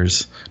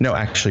 years. No,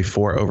 actually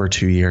for over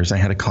 2 years. I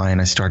had a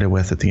client I started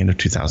with at the end of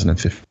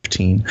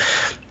 2015.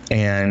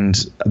 And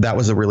that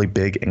was a really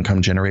big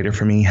income generator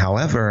for me.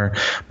 However,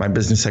 my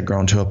business had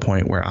grown to a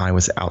point where I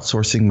was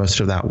outsourcing most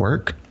of that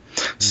work.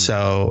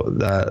 So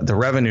the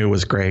revenue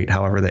was great.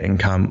 However, the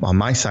income on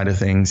my side of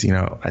things,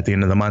 at the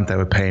end of the month, I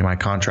would pay my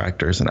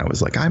contractors, and I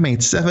was like, I made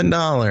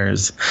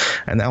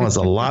 $7, and that was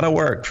a lot of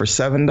work for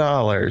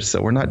 $7.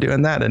 So we're not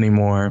doing that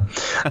anymore.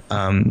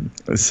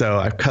 So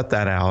I've cut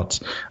that out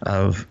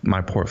of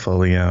my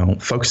portfolio,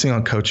 focusing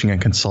on coaching and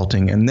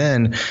consulting, and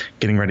then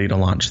getting ready to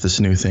launch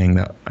this new thing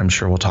that I'm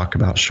sure we'll talk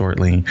about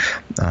shortly.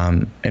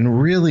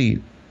 And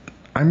really,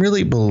 I'm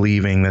really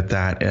believing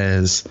that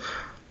is,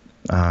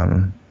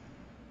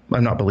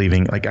 I'm not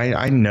believing,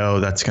 I know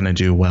that's going to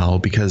do well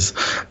because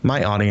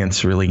my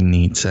audience really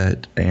needs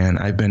it. And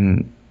I've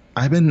been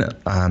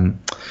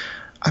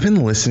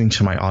listening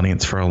to my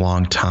audience for a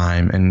long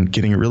time and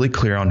getting really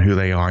clear on who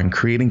they are and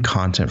creating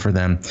content for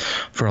them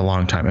for a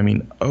long time. I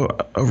mean,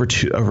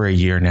 over a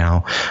year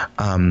now.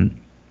 And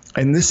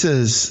this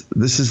is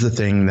the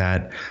thing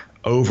that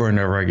over and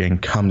over again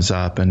comes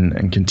up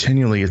and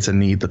continually it's a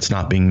need that's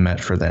not being met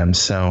for them.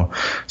 So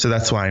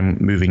that's why I'm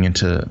moving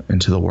into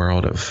the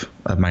world of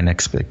my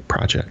next big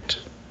project.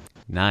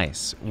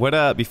 Nice.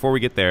 What before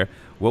we get there,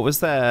 what was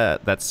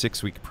that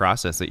 6-week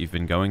process that you've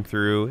been going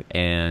through?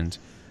 And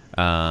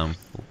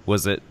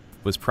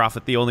was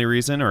profit the only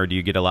reason, or do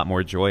you get a lot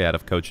more joy out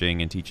of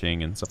coaching and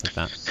teaching and stuff like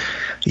that?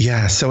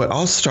 Yeah, so it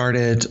all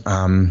started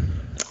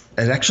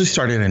it actually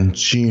started in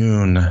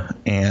June,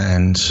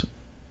 and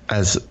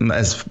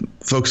as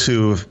folks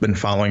who have been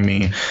following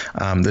me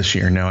this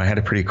year know, I had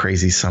a pretty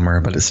crazy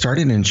summer, but it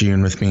started in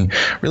June with me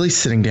really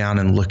sitting down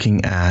and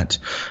looking at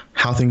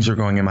how things are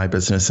going in my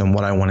business and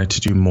what I wanted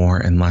to do more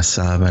and less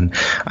of. And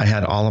I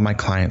had all of my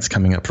clients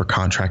coming up for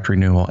contract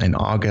renewal in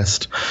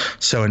August.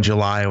 So in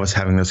July, I was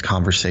having those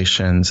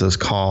conversations, those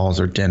calls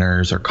or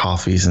dinners or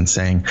coffees, and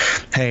saying,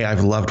 hey,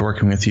 I've loved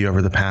working with you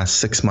over the past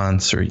 6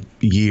 months or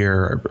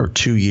year or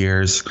 2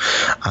 years.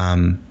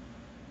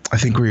 I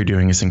think what you're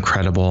doing is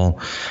incredible.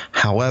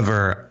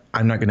 However,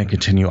 I'm not going to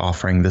continue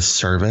offering this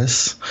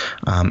service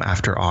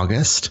after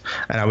August.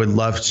 And I would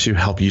love to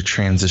help you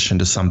transition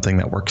to something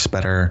that works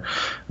better,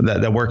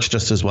 that works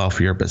just as well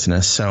for your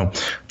business. So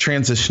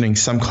transitioning,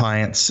 some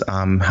clients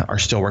are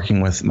still working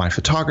with my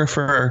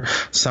photographer.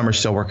 Some are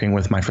still working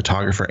with my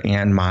photographer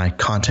and my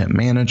content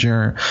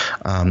manager.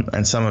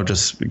 And some have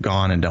just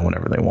gone and done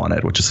whatever they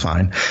wanted, which is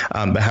fine.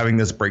 But having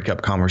those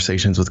breakup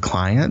conversations with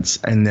clients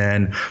and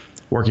then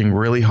working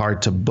really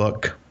hard to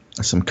book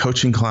some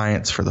coaching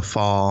clients for the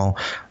fall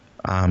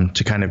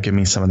to kind of give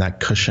me some of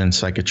that cushion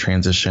so I could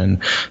transition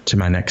to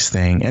my next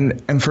thing.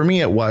 And for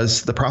me, the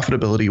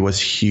profitability was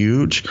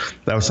huge.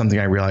 That was something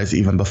I realized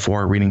even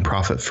before reading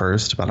Profit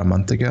First about a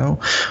month ago.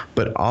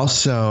 But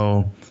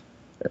also,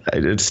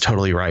 it's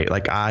totally right.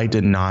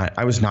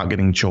 I was not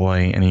getting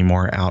joy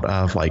anymore out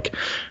of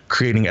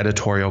creating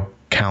editorial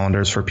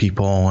calendars for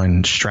people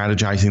and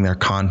strategizing their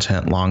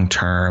content long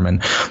term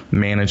and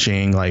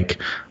managing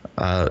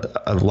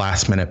a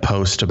last minute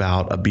post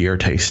about a beer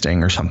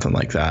tasting or something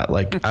like that.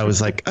 I was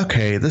like,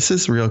 okay, this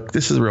is real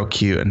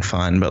cute and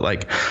fun,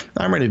 but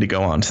I'm ready to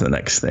go on to the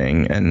next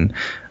thing. And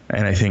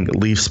I think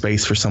leave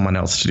space for someone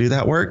else to do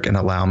that work and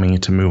allow me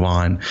to move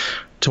on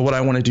to what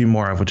I want to do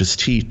more of, which is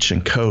teach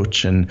and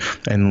coach and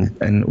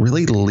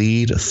really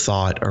lead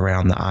thought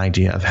around the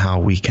idea of how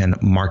we can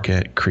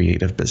market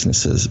creative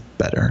businesses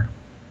better.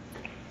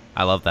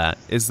 I love that.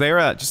 Is there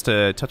just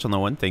to touch on the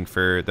one thing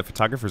for the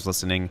photographers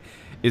listening,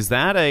 is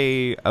that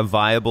a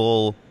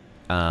viable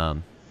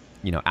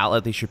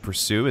outlet they should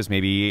pursue? Is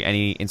maybe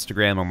any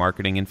Instagram or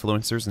marketing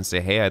influencers and say,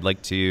 hey, I'd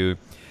like to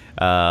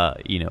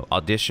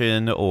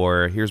audition,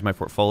 or here's my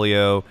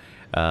portfolio,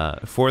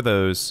 for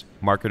those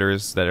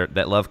marketers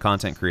that love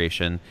content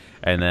creation,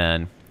 and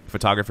then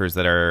photographers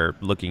that are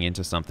looking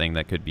into something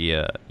that could be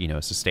a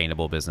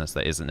sustainable business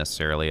that isn't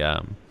necessarily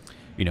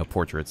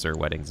portraits or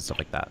weddings and stuff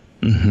like that.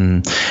 Mm-hmm.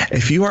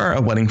 If you are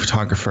a wedding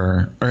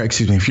photographer,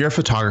 if you're a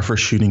photographer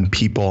shooting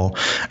people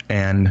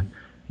and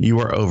you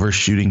are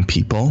overshooting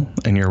people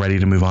and you're ready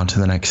to move on to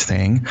the next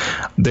thing,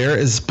 there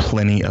is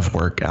plenty of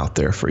work out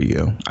there for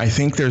you. I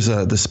think there's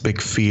this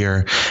big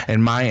fear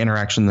in my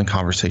interactions and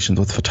conversations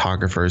with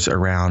photographers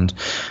around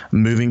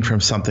moving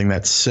from something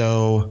that's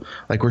so,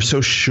 like, we're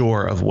so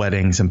sure of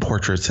weddings and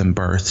portraits and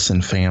births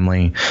and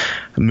family,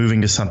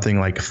 moving to something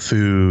like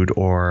food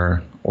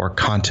or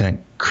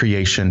content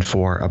creation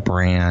for a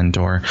brand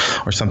or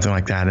something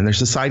like that. And there's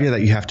this idea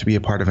that you have to be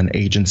a part of an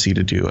agency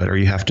to do it, or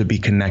you have to be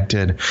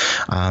connected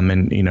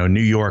in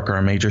New York or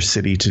a major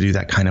city to do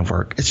that kind of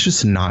work. It's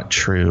just not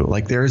true.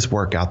 Like, there is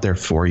work out there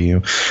for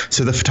you.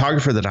 So the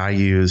photographer that I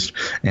used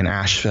in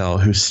Asheville,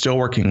 who's still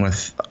working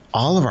with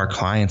all of our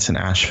clients in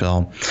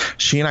Asheville,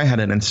 she and I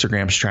had an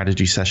Instagram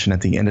strategy session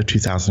at the end of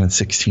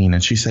 2016.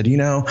 And she said,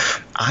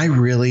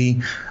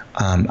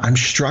 I'm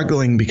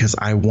struggling because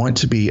I want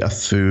to be a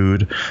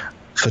food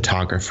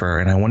photographer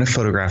and I want to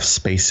photograph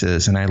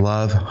spaces and I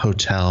love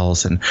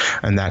hotels and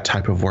that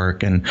type of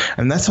work. And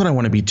that's what I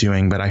want to be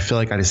doing. But I feel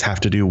like I just have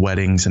to do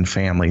weddings and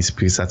families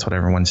because that's what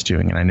everyone's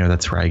doing. And I know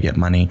that's where I get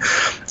money.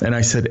 And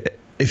I said,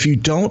 if you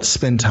don't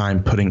spend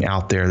time putting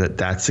out there that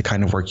that's the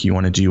kind of work you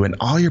want to do, and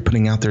all you're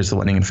putting out there is the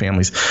wedding and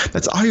families,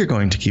 that's all you're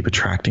going to keep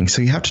attracting.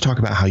 So you have to talk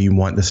about how you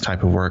want this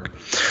type of work.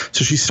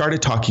 So she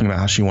started talking about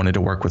how she wanted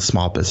to work with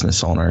small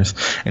business owners,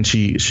 and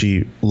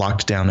she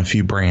locked down a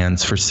few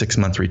brands for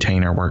 6-month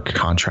retainer work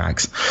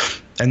contracts.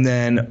 And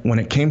then when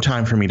it came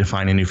time for me to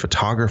find a new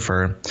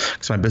photographer,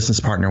 because my business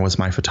partner was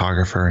my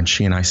photographer and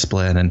she and I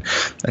split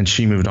and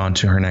she moved on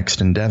to her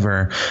next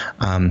endeavor,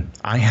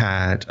 I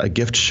had a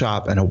gift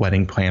shop and a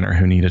wedding planner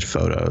who needed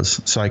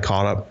photos. So I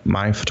called up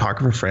my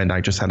photographer friend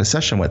I just had a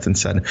session with and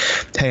said,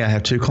 hey, I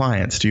have 2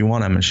 clients. Do you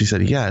want them? And she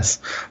said, yes.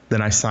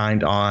 Then I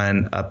signed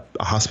on a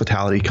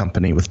hospitality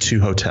company with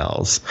 2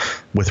 hotels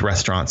with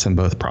restaurants in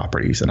both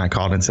properties. And I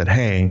called and said,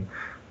 hey,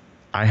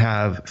 I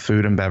have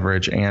food and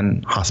beverage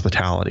and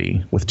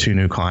hospitality with 2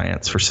 new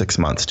clients for 6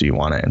 months. Do you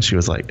want it? And she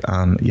was like,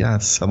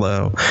 yes,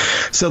 hello.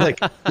 So like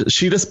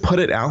she just put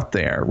it out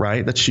there,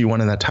 right? That she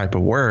wanted that type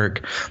of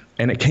work,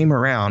 and it came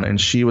around and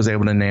she was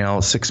able to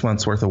nail 6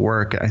 months worth of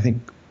work. I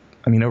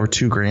mean, over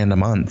 $2,000 a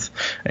month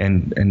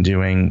and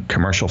doing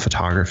commercial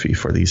photography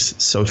for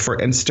for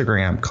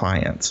Instagram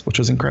clients, which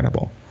was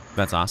incredible.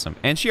 That's awesome.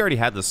 And she already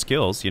had the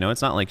skills,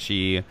 it's not like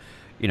she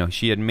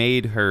had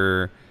made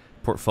her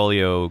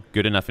portfolio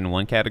good enough in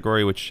one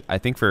category, which I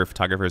think for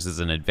photographers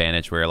is an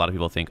advantage, where a lot of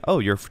people think, oh,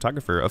 you're a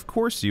photographer, of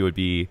course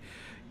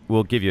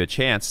we'll give you a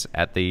chance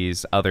at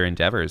these other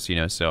endeavors,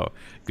 so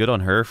good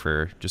on her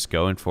for just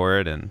going for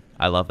it. And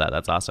I love that.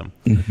 That's awesome.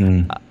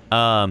 Mm-hmm.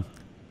 All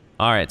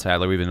right,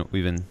 Tyler, we've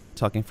been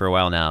talking for a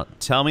while now.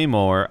 Tell me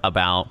more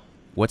about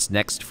what's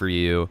next for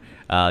you.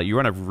 You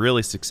run a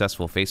really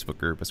successful Facebook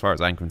group, as far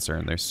as I'm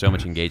concerned. There's so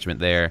much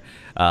engagement there.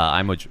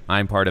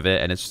 I'm part of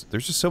it, and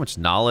there's just so much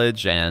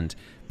knowledge and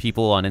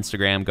people on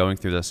Instagram going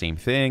through the same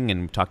thing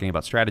and talking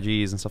about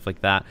strategies and stuff like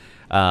that.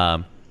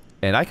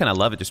 And I kind of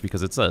love it just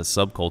because it's a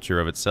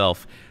subculture of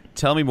itself.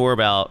 Tell me more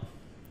about,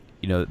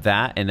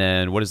 that, and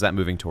then what is that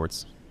moving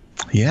towards?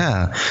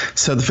 Yeah.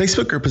 So the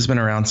Facebook group has been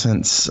around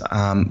since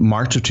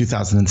March of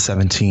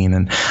 2017.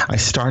 And I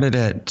started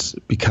it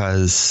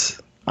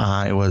because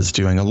I was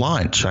doing a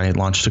launch. I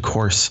launched a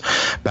course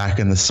back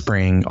in the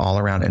spring all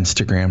around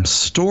Instagram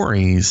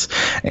stories.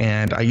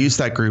 And I used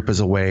that group as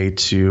a way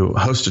to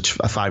host a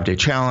 5-day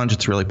challenge.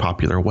 It's a really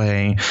popular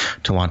way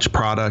to launch a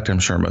product. I'm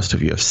sure most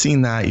of you have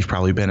seen that. You've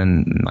probably been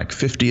in like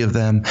 50 of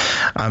them.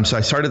 So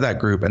I started that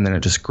group, and then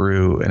it just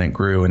grew and it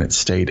grew and it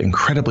stayed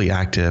incredibly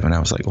active. And I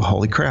was like, well,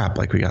 holy crap,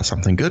 like we got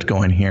something good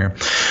going here.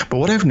 But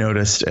what I've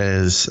noticed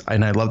is,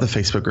 and I love the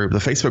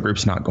Facebook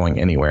group's not going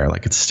anywhere.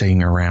 Like, it's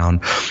staying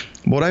around.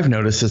 What I've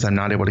noticed is I'm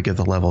not able to give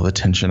the level of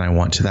attention I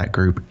want to that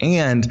group.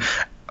 And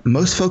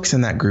most folks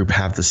in that group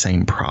have the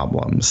same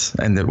problems,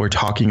 and that we're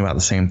talking about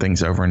the same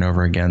things over and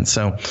over again.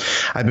 So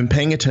I've been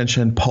paying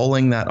attention,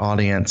 polling that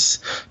audience,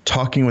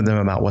 talking with them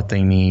about what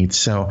they need.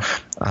 So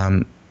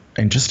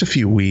in just a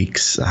few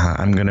weeks,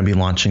 I'm going to be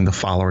launching the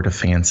Follower to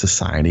Fan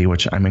Society,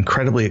 which I'm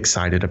incredibly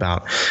excited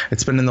about.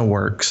 It's been in the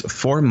works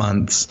 4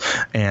 months,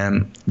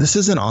 and this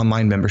is an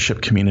online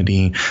membership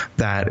community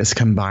that is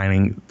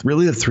combining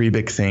really the 3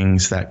 big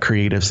things that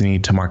creatives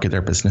need to market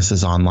their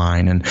businesses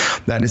online, and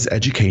that is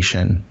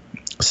education.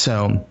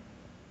 So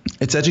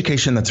it's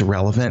education that's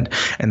relevant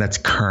and that's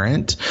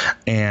current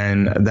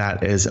and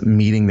that is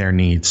meeting their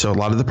needs. So a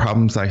lot of the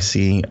problems I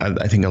see,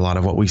 I think a lot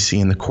of what we see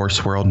in the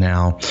course world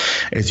now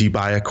is you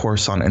buy a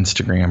course on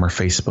Instagram or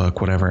Facebook,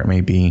 whatever it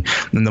may be.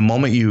 And the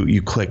moment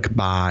you click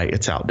buy,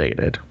 it's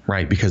outdated,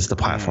 right? Because the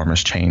platform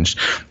has changed.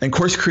 And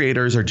course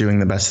creators are doing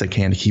the best they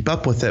can to keep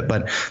up with it.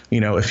 But,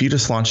 if you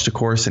just launched a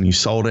course and you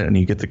sold it and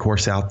you get the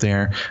course out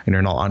there and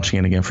you're not launching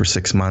it again for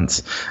 6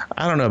 months,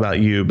 I don't know about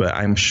you, but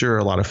I'm sure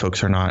a lot of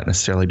folks are not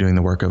necessarily doing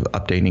the work of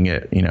updating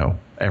it,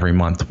 every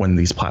month when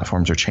these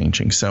platforms are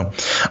changing. So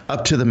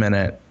up to the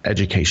minute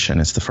education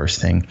is the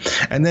first thing.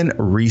 And then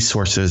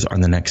resources are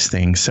the next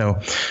thing. So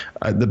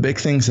the big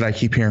things that I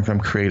keep hearing from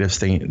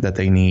creatives that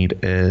they need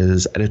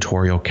is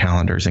editorial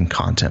calendars and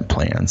content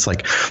plans.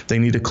 Like they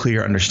need a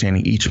clear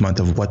understanding each month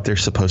of what they're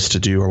supposed to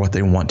do or what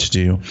they want to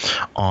do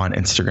on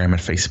Instagram and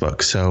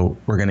Facebook. So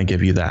we're going to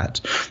give you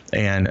that.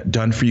 And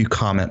done for you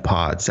comment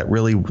pods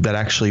that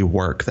actually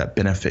work, that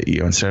benefit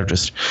you, instead of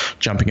just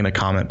jumping in a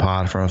comment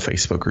pod from a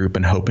Facebook group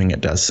and hoping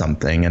it does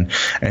something,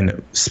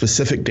 and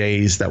specific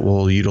days that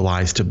we'll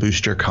utilize to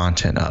boost your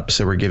content up.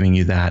 So we're giving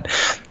you that.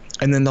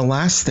 And then the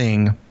last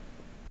thing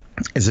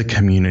is a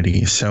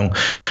community. So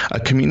a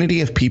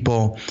community of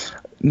people,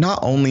 not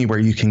only where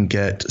you can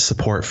get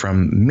support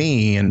from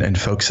me and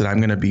folks that I'm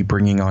going to be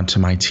bringing onto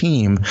my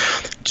team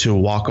to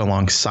walk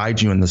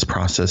alongside you in this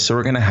process. So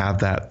we're going to have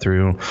that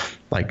through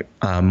like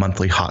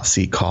monthly hot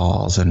seat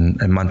calls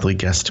and monthly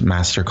guest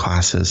master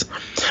classes,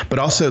 but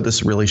also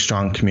this really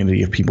strong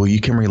community of people you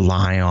can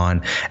rely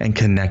on and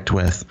connect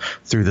with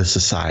through the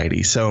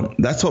society. So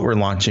that's what we're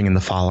launching in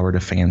the Follower to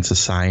Fan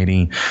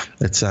Society.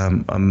 It's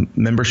a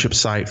membership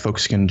site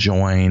folks can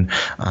join.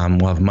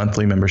 We'll have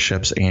monthly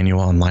memberships,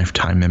 annual and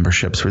lifetime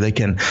memberships, where they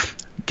can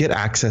get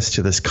access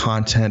to this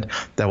content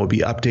that will be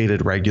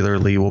updated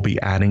regularly. We'll be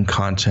adding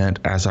content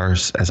as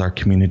our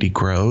community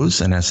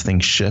grows and as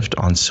things shift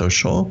on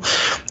social,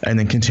 and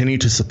then continue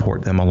to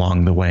support them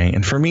along the way.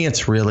 And for me,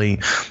 it's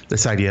really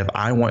this idea of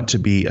I want to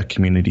be a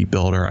community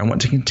builder. I want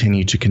to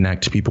continue to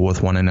connect people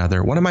with one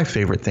another. One of my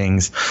favorite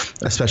things,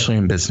 especially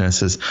in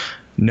business, is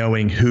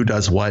knowing who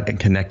does what and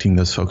connecting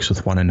those folks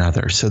with one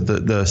another. So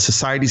the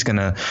society is going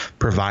to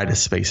provide a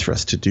space for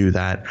us to do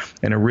that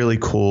in a really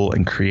cool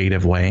and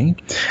creative way,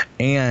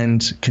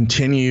 and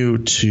continue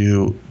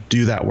to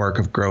do that work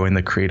of growing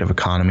the creative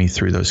economy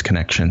through those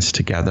connections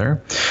together.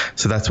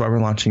 So that's why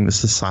we're launching the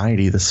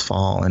society this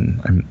fall,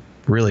 and I'm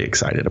really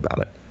excited about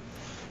it.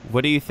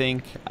 What do you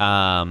think?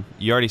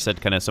 You already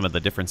said kind of some of the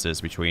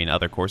differences between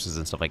other courses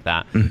and stuff like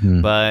that,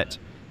 but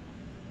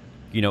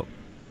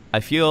I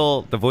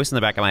feel the voice in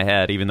the back of my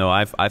head, even though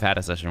I've had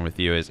a session with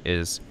you,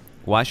 is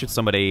why should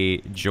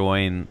somebody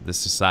join the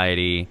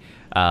society?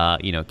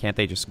 Can't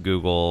they just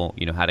Google,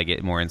 how to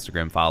get more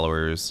Instagram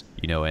followers,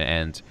 who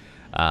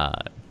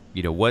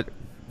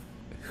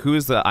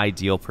is the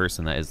ideal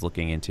person that is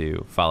looking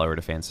into Follower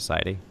to Fan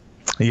Society?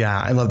 Yeah,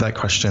 I love that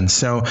question.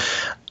 So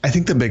I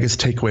think the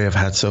biggest takeaway I've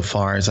had so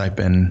far is I've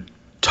been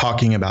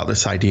talking about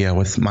this idea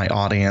with my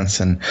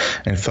audience and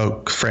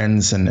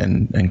friends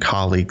and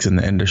colleagues in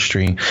the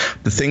industry.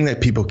 The thing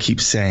that people keep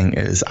saying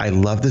is, I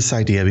love this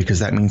idea because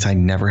that means I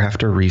never have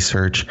to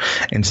research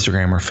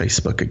Instagram or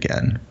Facebook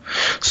again.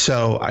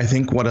 So I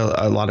think what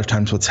a lot of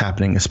times what's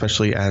happening,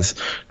 especially as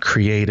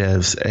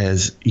creatives,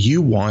 is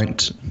you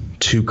want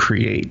to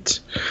create.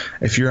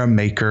 If you're a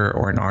maker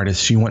or an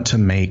artist, you want to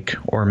make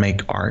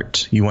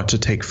art. You want to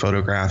take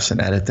photographs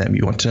and edit them.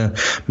 You want to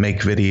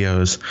make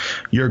videos.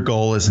 Your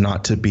goal is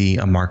not to be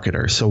a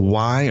marketer. So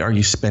why are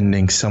you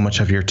spending so much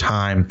of your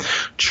time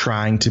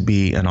trying to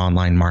be an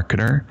online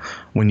marketer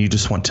when you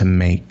just want to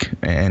make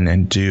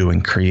and do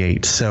and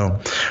create?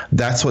 So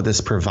that's what this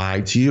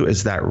provides you,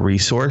 is that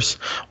resource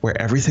where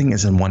everything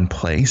is in one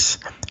place.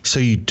 So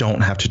you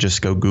don't have to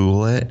just go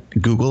Google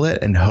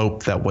it and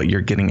hope that what you're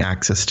getting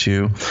access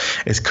to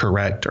is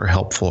correct or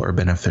helpful or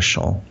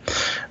beneficial.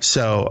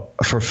 So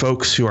for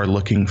folks who are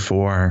looking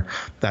for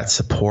that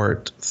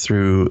support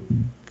through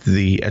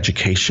the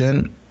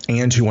education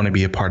and who want to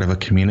be a part of a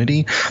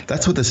community,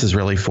 that's what this is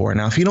really for.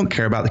 Now, if you don't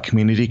care about the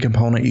community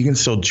component, you can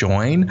still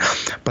join,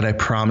 but I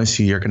promise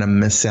you're going to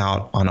miss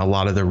out on a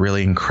lot of the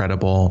really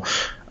incredible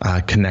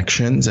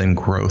connections and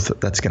growth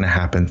that's going to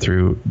happen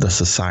through the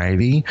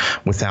society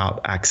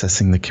without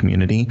accessing the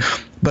community.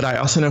 But I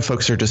also know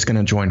folks are just going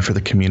to join for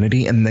the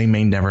community, and they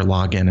may never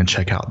log in and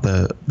check out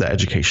the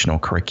educational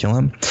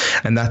curriculum.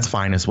 And that's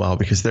fine as well,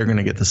 because they're going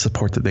to get the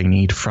support that they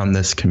need from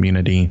this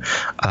community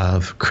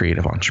of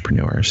creative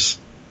entrepreneurs.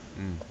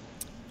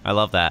 I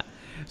love that.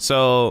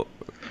 So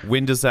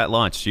when does that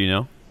launch? Do you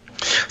know?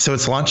 So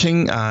it's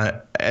launching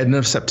end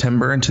of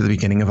September into the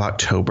beginning of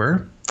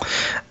October.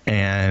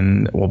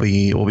 And we'll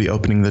be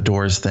opening the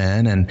doors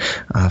then, and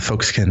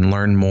folks can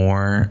learn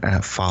more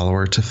at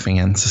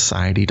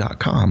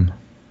followertofansociety.com.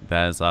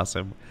 That is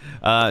awesome.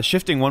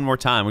 Shifting one more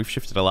time, we've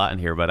shifted a lot in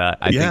here, but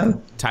I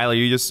think, Tyler,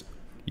 you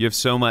have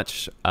so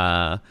much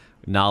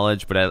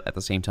knowledge, but at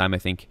the same time, I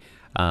think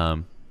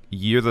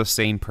you're the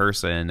same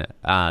person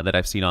that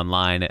I've seen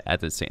online at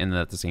the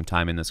same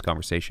time in this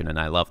conversation, and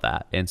I love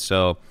that. And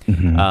so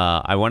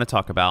I want to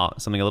talk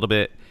about something a little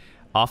bit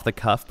off the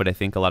cuff, but I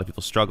think a lot of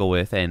people struggle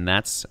with, and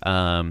that's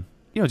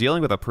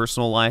dealing with a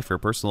personal life or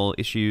personal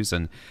issues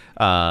and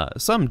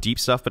some deep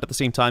stuff. But at the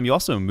same time, you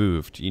also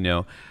moved,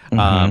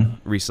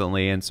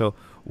 recently, and so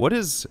what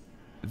has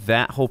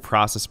that whole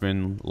process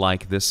been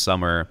like this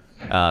summer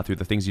through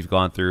the things you've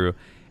gone through?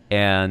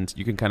 And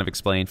you can kind of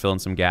fill in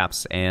some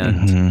gaps,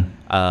 and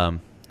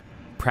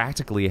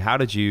practically, how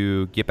did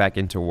you get back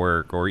into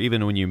work, or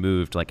even when you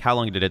moved, like how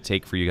long did it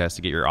take for you guys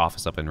to get your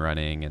office up and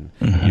running?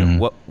 And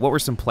what were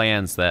some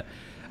plans that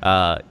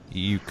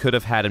you could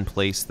have had in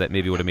place that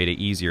maybe would have made it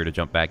easier to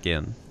jump back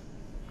in?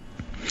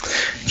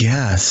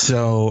 Yeah.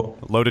 So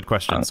loaded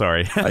question.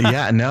 Sorry.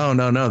 Yeah,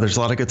 no. There's a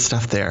lot of good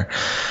stuff there.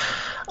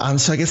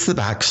 So I guess the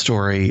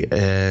backstory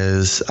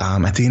is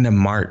at the end of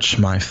March,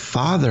 my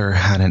father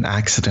had an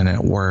accident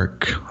at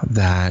work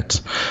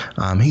that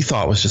he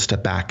thought was just a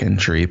back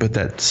injury, but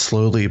that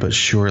slowly but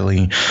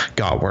surely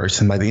got worse.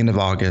 And by the end of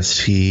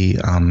August, he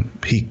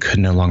could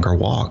no longer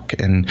walk,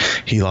 and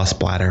he lost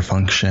bladder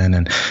function,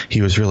 and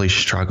he was really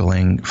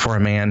struggling. For a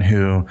man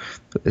who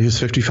he was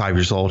 55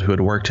 years old, who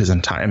had worked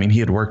he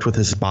had worked with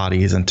his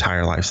body his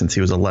entire life since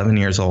he was 11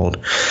 years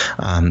old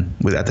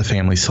at the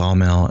family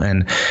sawmill.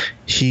 And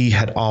he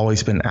had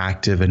always been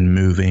active and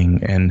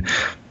moving, and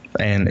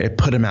it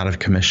put him out of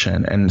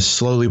commission. And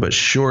slowly but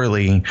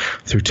surely,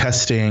 through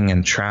testing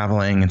and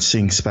traveling and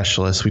seeing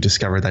specialists, we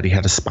discovered that he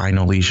had a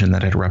spinal lesion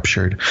that had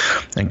ruptured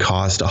and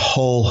caused a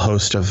whole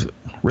host of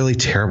really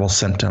terrible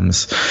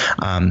symptoms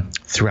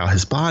throughout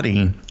his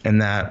body,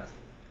 and that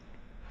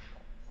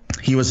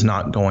he was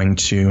not going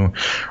to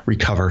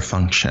recover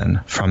function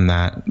from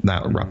that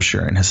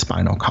rupture in his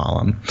spinal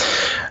column.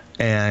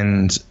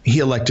 And he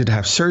elected to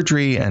have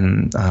surgery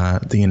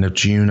at the end of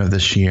June of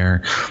this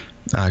year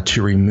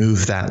to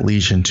remove that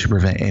lesion to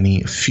prevent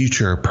any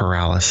future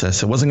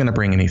paralysis. It wasn't going to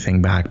bring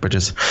anything back, but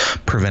just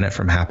prevent it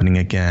from happening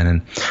again.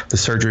 And the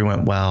surgery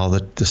went well.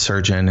 The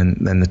surgeon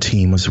and the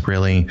team was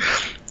really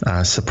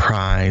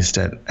surprised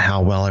at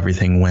how well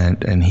everything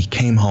went. And he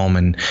came home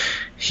and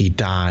he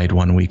died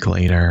 1 week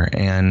later.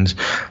 And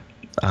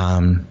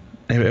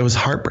it was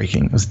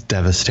heartbreaking. It was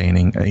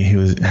devastating. He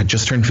had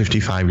just turned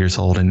 55 years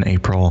old in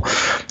April.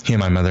 He and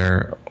my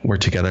mother were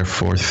together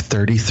for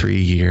 33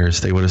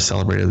 years. They would have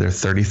celebrated their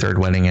 33rd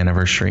wedding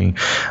anniversary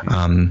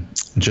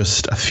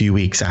just a few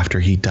weeks after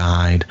he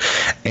died.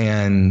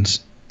 And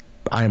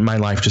my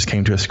life just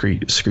came to a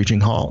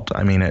screeching halt.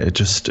 I mean,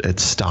 it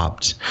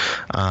stopped.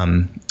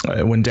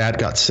 When Dad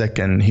got sick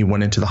and he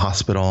went into the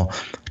hospital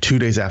 2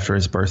 days after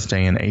his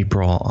birthday on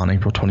April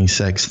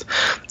 26th,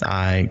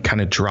 I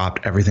kind of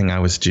dropped everything I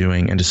was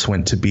doing and just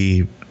went to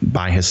be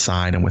by his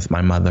side and with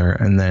my mother.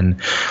 And then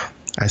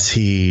as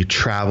he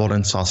traveled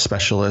and saw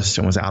specialists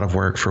and was out of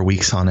work for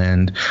weeks on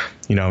end,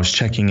 I was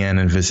checking in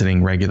and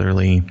visiting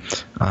regularly.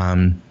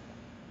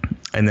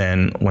 And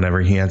then whenever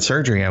he had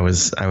surgery, I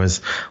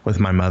was with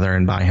my mother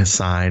and by his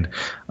side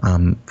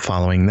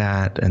following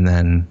that. And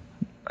then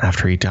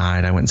after he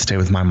died, I went and stayed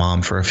with my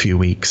mom for a few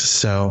weeks.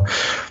 So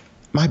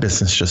my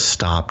business just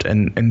stopped.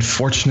 And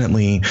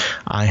fortunately,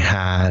 I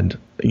had,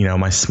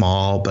 my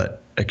small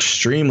but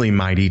extremely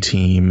mighty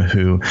team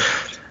who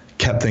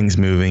kept things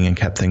moving and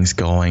kept things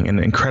going, and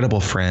incredible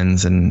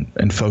friends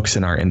and folks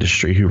in our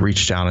industry who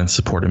reached out and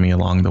supported me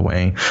along the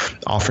way,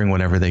 offering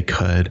whatever they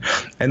could.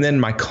 And then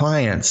my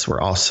clients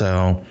were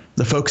also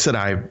the folks that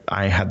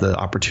I had the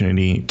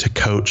opportunity to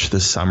coach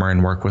this summer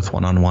and work with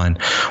one-on-one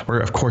were,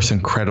 of course,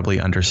 incredibly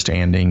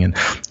understanding. And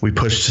we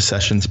pushed the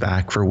sessions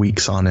back for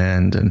weeks on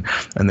end,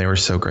 and they were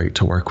so great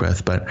to work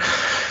with. But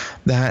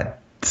that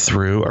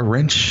threw a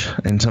wrench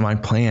into my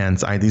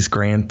plans. I had these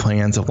grand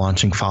plans of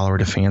launching Follower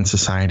to Fan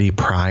Society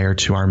prior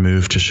to our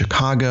move to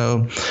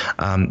Chicago.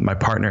 My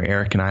partner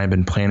Eric and I have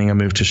been planning a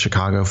move to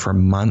Chicago for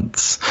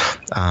months.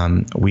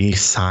 We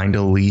signed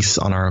a lease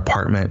on our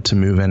apartment to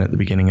move in at the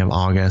beginning of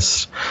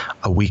August,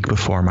 a week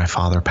before my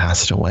father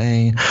passed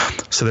away.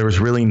 So there was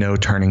really no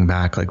turning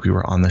back. Like, we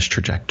were on this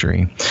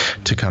trajectory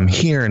to come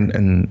here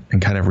and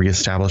kind of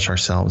reestablish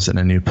ourselves in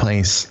a new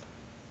place.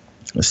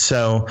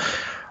 So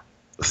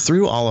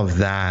through all of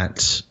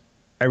that,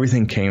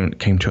 everything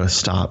came to a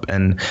stop,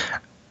 and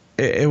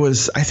it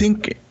was, I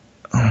think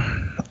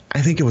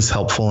it was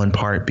helpful in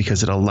part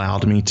because it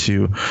allowed me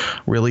to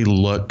really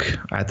look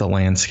at the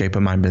landscape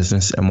of my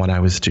business and what I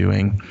was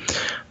doing.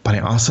 But I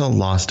also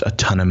lost a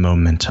ton of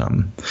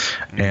momentum.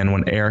 And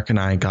when Eric and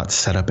I got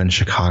set up in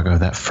Chicago,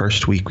 that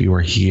first week we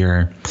were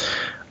here,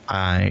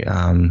 I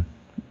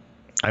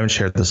haven't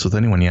shared this with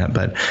anyone yet,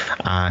 but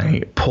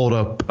I pulled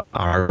up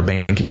our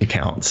bank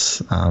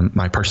accounts,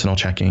 my personal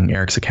checking,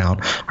 Eric's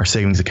account, our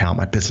savings account,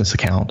 my business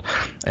account.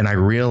 And I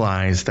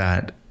realized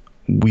that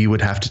we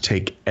would have to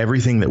take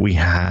everything that we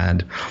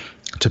had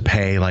to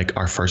pay like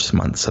our first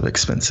months of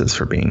expenses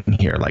for being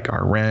here, like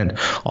our rent,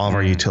 all of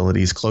our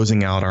utilities,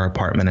 closing out our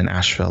apartment in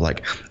Asheville.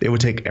 Like, it would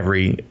take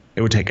every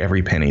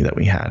penny that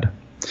we had.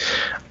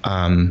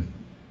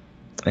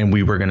 And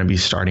we were going to be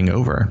starting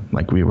over.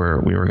 Like, we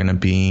were going to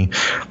be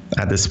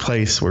at this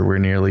place where we're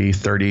nearly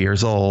 30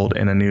 years old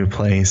in a new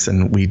place.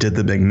 And we did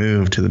the big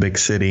move to the big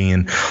city.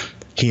 And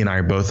he and I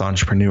are both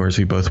entrepreneurs.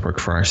 We both work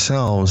for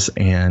ourselves,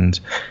 and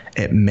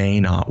it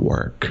may not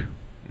work.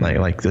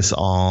 Like this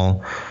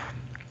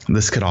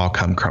could all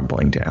come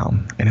crumbling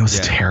down. And it was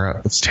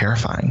it's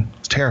terrifying.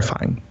 It's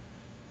terrifying.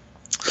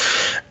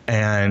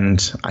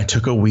 And I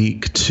took a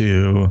week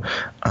to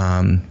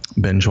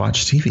binge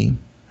watch TV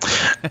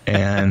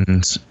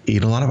and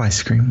eat a lot of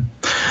ice cream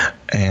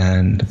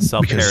And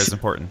self-care is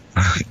important.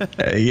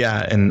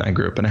 Yeah. And I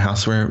grew up in a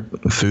house where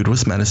food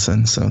was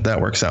medicine, so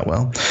that works out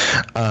well.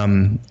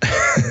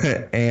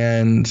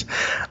 And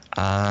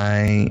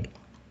I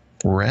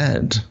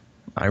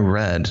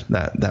read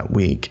that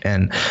week,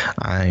 and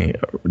I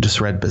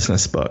just read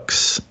business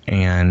books,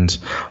 and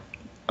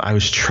I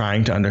was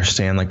trying to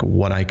understand like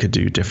what I could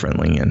do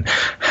differently and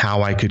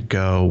how I could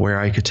go, where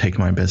I could take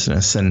my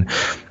business, and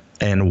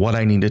what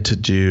I needed to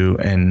do,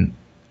 and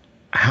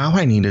how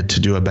I needed to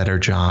do a better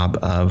job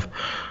of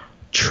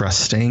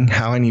trusting,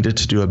 how I needed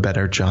to do a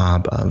better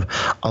job of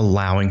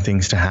allowing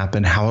things to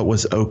happen, how it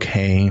was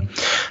okay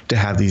to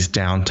have these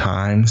down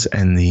times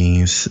and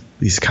these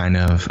kind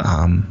of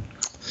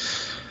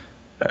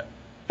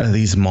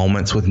these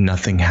moments with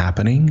nothing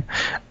happening,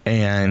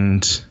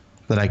 and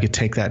that I could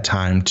take that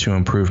time to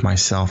improve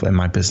myself and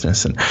my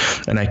business.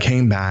 And I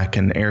came back,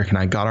 and Eric and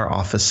I got our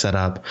office set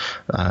up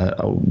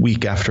a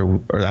week after,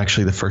 or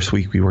actually the first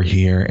week we were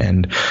here,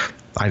 and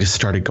I just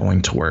started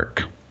going to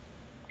work,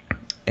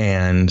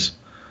 and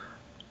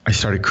I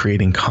started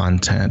creating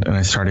content, and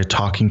I started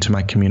talking to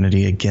my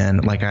community again,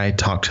 like I had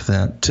talked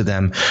to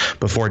them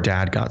before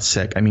Dad got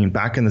sick. I mean,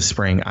 back in the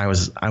spring, I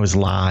was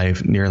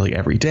live nearly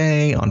every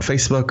day on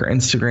Facebook or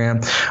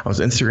Instagram. I was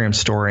Instagram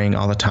storying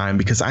all the time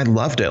because I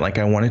loved it. Like,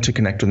 I wanted to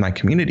connect with my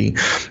community.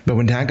 But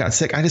when Dad got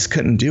sick, I just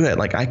couldn't do it.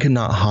 Like, I could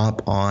not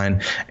hop on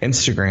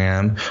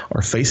Instagram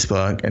or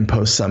Facebook and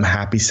post some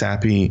happy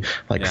sappy,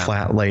 like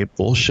flat lay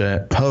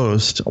bullshit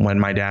post when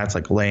my dad's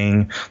like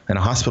laying in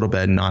a hospital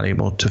bed, not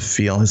able to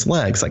feel his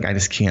legs. Like, I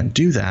just can't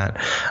do that.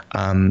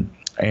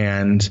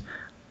 And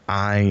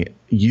I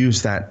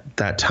used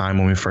that time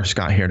when we first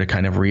got here to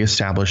kind of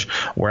reestablish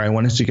where I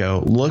wanted to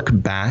go, look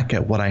back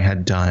at what I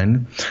had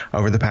done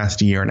over the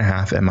past year and a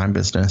half in my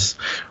business,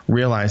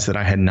 realize that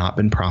I had not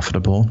been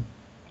profitable,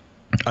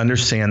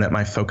 understand that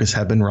my focus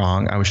had been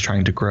wrong. I was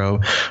trying to grow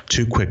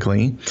too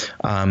quickly.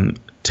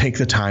 Take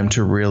the time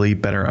to really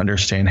better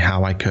understand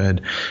how I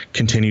could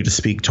continue to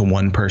speak to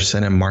one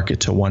person and market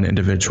to one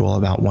individual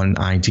about one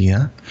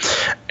idea,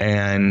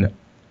 and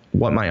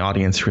what my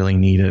audience really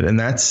needed. And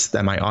that's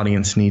that my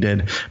audience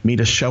needed me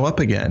to show up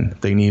again.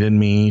 They needed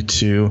me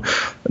to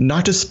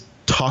not just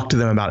talk to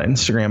them about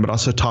Instagram, but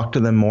also talk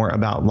to them more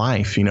about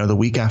life. You know, the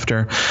week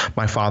after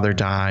my father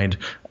died,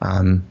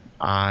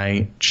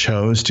 I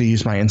chose to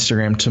use my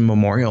Instagram to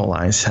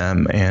memorialize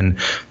him and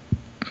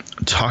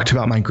talked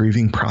about my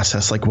grieving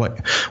process, like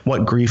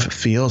what grief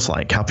feels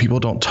like, how people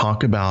don't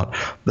talk about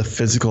the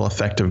physical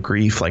effect of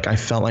grief. Like, I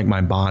felt like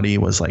my body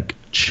was like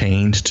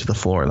chained to the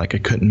floor, like I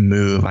couldn't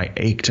move. I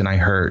ached and I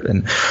hurt.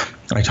 And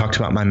I talked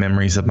about my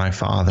memories of my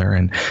father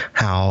and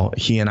how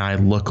he and I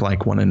look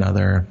like one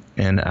another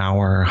in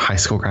our high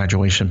school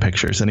graduation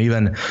pictures. And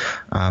even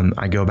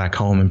I go back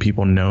home and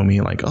people know me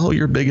like, oh,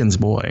 you're Biggin's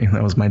boy.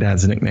 That was my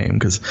dad's nickname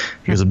because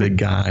he was a big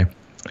guy.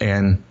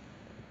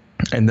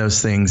 And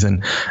those things,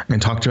 and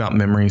talked about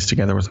memories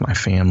together with my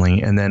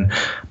family. And then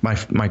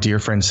my dear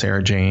friend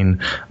Sarah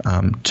Jane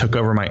took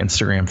over my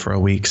Instagram for a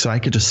week so I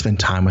could just spend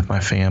time with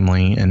my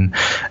family and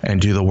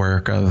do the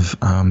work of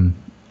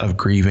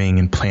grieving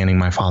and planning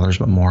my father's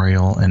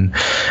memorial, and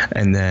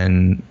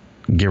then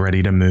get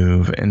ready to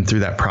move. And through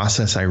that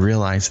process, I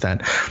realized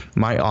that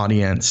my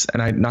audience,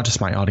 and not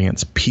just my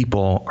audience,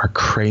 people are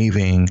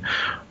craving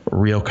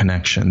real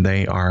connection.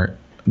 They're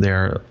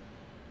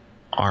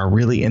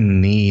really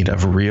in need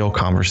of real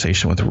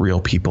conversation with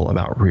real people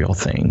about real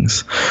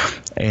things.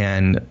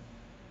 And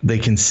they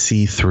can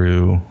see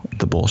through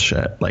the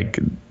bullshit. Like,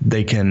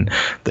 they can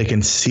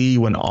see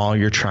when all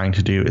you're trying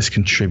to do is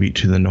contribute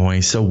to the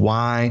noise. So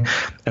why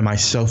am I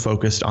so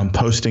focused on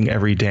posting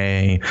every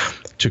day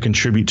to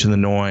contribute to the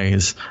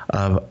noise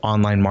of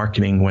online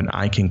marketing when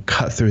I can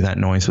cut through that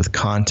noise with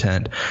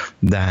content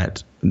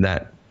that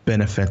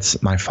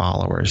benefits my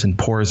followers and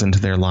pours into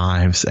their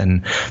lives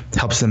and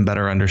helps them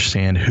better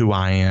understand who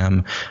I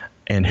am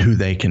and who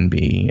they can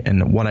be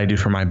and what I do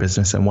for my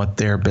business and what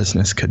their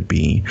business could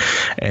be,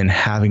 and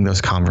having those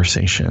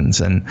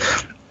conversations. And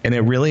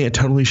it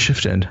totally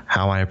shifted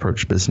how I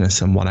approach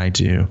business and what I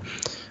do,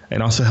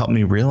 and also helped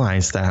me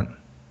realize that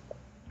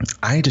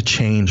I had to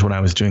change what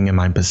I was doing in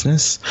my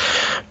business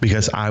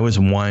because I was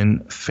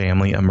one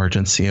family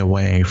emergency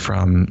away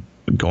from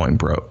going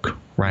broke,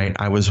 right?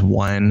 I was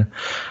one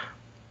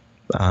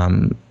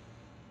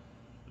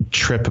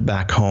trip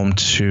back home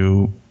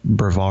to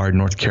Brevard,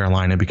 North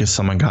Carolina, because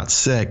someone got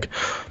sick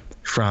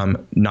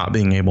from not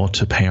being able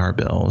to pay our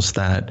bills.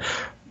 That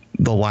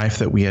the life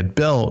that we had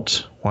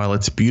built, while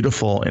it's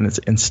beautiful and it's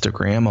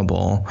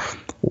Instagrammable,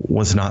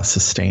 was not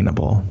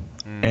sustainable.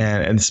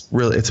 And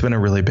it's been a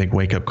really big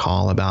wake up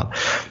call about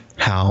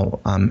how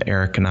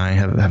Eric and I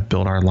have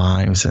built our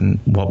lives and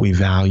what we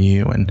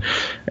value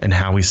and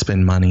how we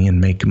spend money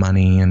and make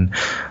money.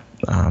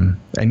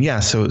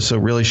 So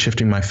really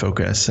shifting my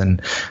focus.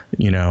 And,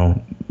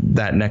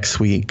 that next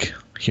week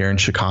here in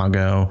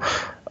Chicago,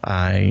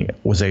 I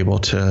was able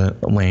to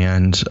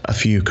land a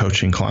few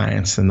coaching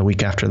clients. And the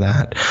week after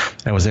that,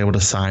 I was able to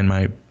sign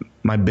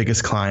my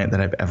biggest client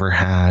that I've ever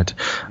had.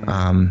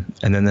 And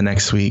then the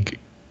next week,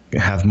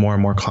 have more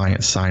and more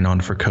clients sign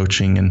on for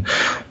coaching. And,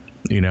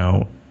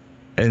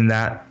 in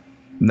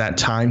that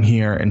time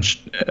here in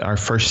our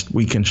first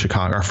week in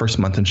Chicago, our first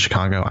month in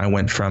Chicago, I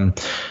went from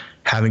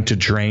having to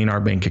drain our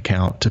bank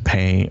account to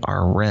pay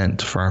our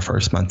rent for our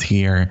first month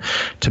here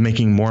to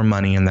making more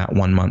money in that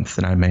 1 month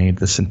than I made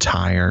this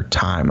entire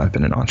time I've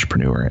been an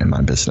entrepreneur in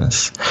my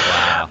business.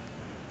 Wow.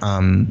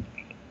 And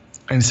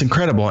it's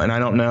incredible. And I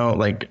don't know,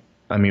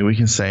 we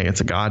can say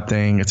it's a God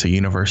thing, it's a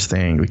universe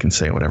thing. We can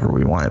say whatever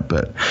we want,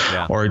 but,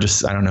 or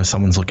just, I don't know,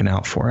 someone's looking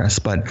out for us,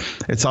 but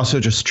it's also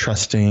just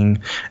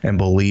trusting and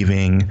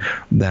believing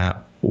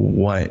that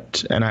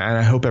and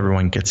I hope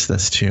everyone gets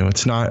this too.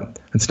 It's not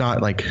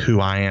like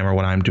who I am or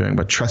what I'm doing,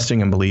 but trusting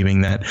and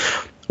believing that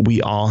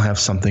we all have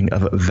something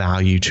of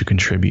value to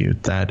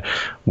contribute, that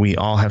we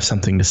all have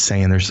something to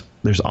say, and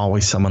there's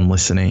always someone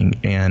listening.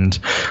 And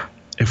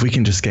if we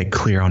can just get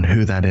clear on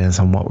who that is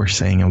and what we're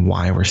saying and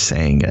why we're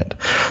saying it,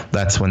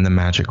 that's when the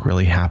magic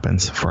really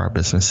happens for our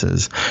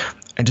businesses.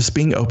 And just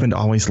being open to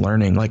always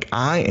learning.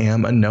 I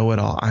am a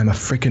know-it-all. I'm a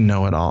freaking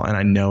know-it-all, and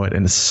I know it,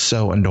 and it's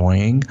so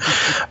annoying.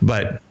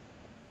 But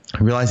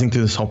realizing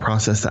through this whole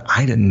process that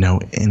I didn't know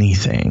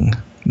anything,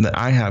 that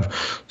I have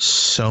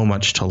so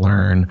much to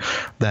learn,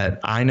 that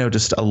I know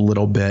just a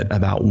little bit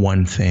about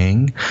one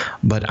thing,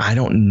 but I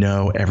don't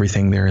know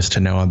everything there is to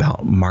know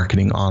about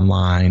marketing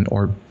online,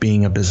 or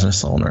being a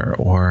business owner,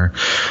 or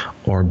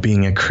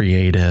being a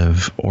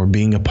creative, or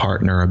being a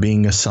partner, or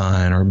being a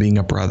son, or being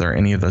a brother,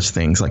 any of those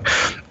things.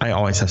 I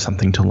always have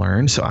something to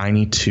learn. So I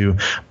need to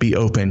be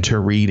open to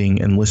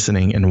reading and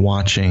listening and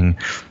watching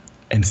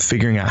and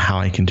figuring out how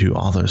I can do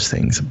all those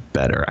things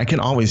better. We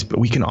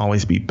can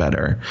always be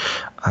better.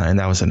 And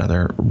that was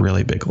another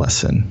really big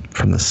lesson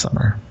from this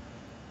summer.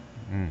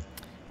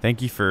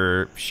 Thank you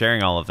for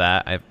sharing all of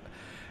that. I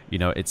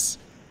don't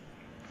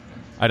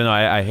know.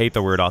 I hate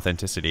the word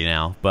authenticity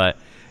now, but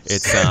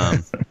it's,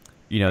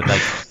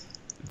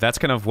 that's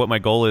kind of what my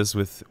goal is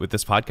with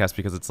this podcast,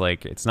 because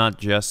it's not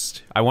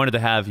just, I wanted to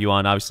have you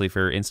on obviously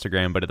for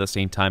Instagram, but at the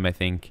same time, I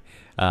think,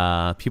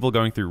 people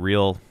going through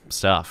real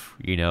stuff,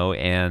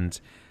 and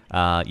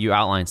you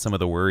outlined some of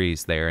the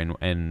worries there,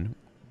 and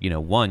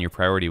one, your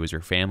priority was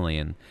your family,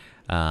 and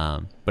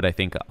but I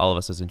think all of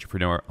us as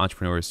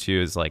entrepreneurs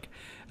too is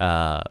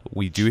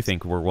we do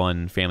think we're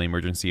one family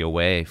emergency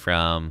away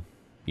from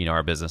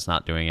our business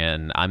not doing it,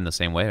 and I'm the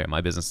same way.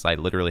 My business, I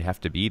literally have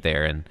to be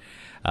there, and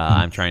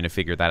I'm trying to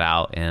figure that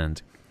out.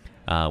 And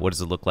what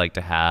does it look like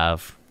to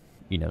have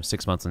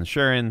 6 months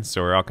insurance,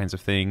 or all kinds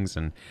of things.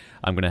 And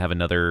I'm going to have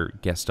another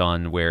guest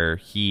on where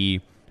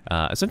he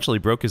essentially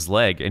broke his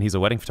leg, and he's a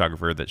wedding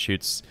photographer that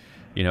shoots,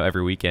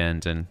 every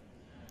weekend. And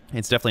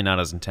it's definitely not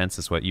as intense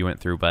as what you went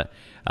through, but,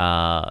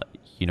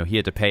 he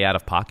had to pay out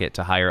of pocket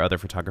to hire other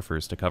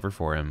photographers to cover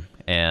for him.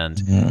 And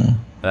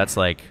that's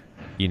all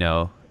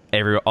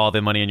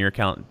the money in your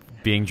account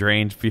being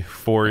drained for,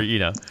 for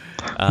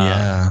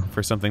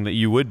something that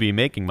you would be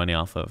making money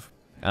off of.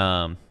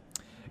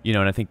 And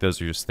I think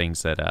those are just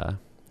things that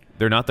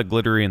they're not the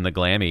glittery and the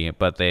glammy,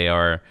 but they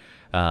are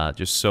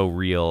just so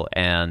real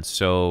and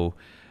so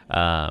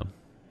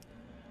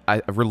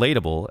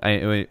relatable.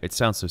 It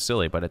sounds so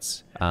silly, but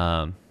it's,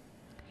 I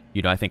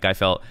think I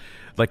felt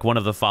like one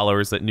of the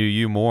followers that knew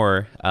you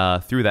more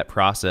through that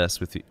process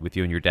with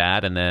you and your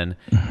dad. And then,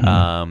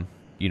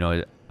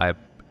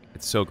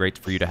 it's so great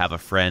for you to have a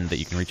friend that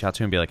you can reach out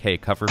to and be like, hey,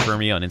 cover for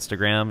me on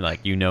Instagram.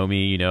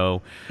 Me,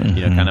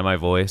 kind of my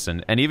voice.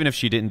 And even if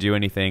she didn't do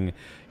anything,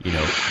 she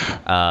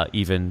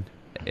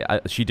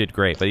did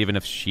great. But even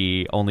if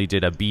she only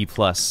did a B+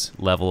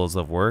 levels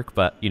of work,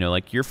 but,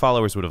 your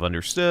followers would have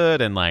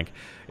understood. And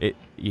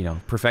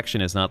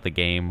perfection is not the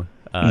game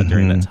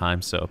during that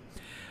time. So,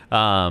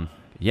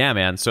 yeah,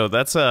 man. So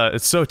that's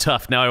it's so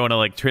tough. Now I want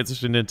to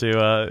transition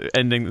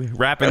into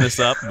wrapping this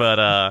up. But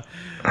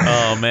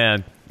oh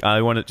man. I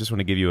just want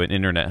to give you an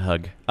internet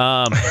hug.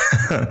 And,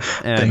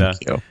 Thank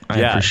you.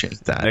 I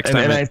appreciate that. Next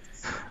time,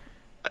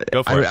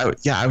 go for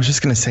it. I was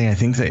just going to say, I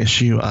think the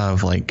issue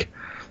of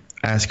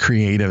as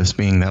creatives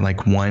being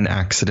that one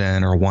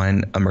accident or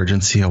one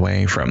emergency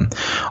away from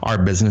our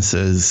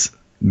businesses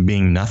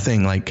being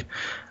nothing, I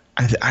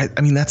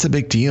mean, that's a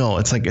big deal.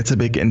 It's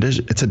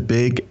a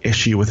big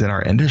issue within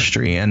our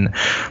industry. And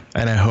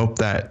I hope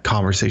that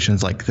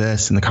conversations like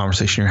this and the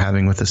conversation you're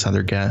having with this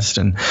other guest,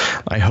 and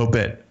I hope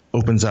it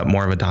opens up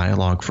more of a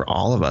dialogue for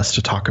all of us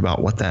to talk about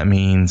what that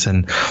means,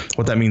 and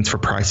what that means for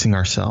pricing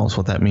ourselves,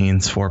 what that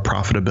means for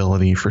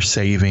profitability, for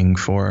saving,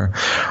 for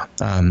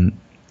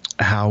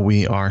how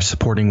we are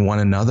supporting one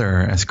another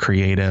as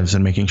creatives,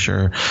 and making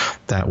sure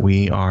that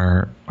we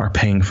are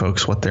paying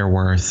folks what they're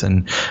worth.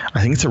 And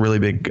I think it's a really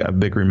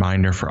big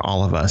reminder for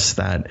all of us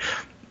that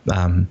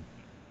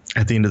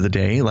at the end of the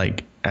day,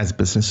 as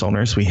business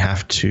owners, we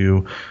have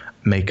to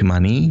make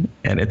money,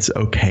 and it's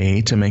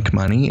okay to make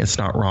money. It's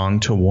not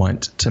wrong to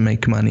want to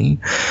make money.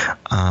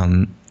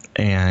 And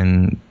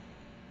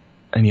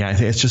yeah, I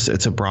think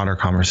it's a broader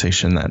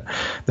conversation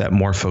that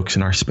more folks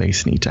in our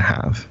space need to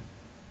have.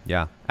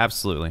 Yeah,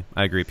 absolutely.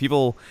 I agree.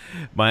 People,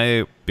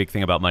 my big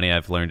thing about money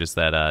I've learned is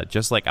that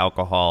just like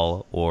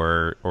alcohol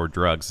or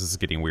drugs, this is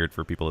getting weird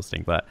for people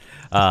listening, but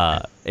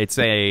it's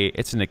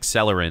an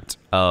accelerant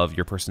of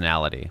your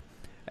personality.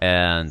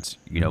 And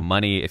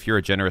money. If you're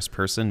a generous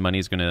person,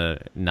 money's gonna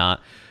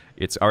not.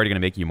 It's already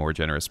gonna make you more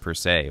generous per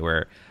se.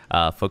 Where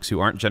folks who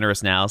aren't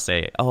generous now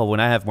say, "Oh,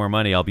 when I have more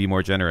money, I'll be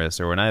more generous,"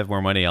 or "When I have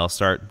more money, I'll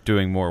start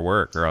doing more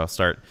work, or I'll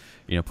start,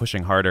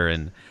 pushing harder."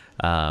 And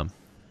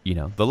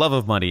the love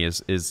of money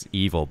is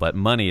evil, but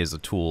money is a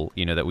tool,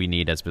 that we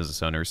need as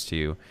business owners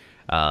to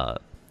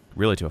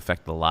really to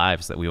affect the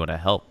lives that we want to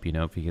help,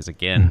 because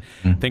again,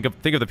 think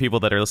of the people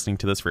that are listening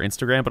to this for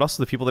Instagram, but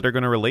also the people that are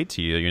going to relate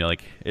to you.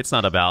 Like, it's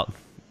not about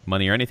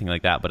money or anything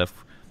like that, but if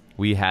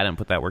we hadn't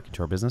put that work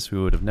into our business,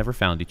 we would have never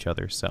found each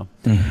other. So,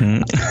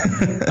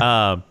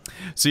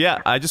 so yeah,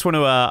 I just want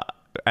to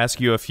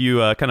ask you a few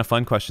kind of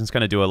fun questions,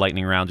 kind of do a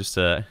lightning round just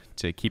to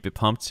keep it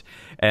pumped,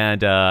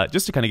 and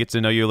just to kind of get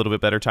to know you a little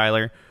bit better,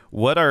 Tyler.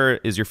 What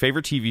is your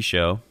favorite TV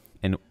show,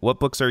 and what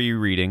books are you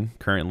reading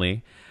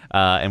currently,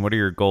 and what are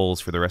your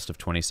goals for the rest of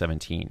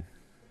 2017?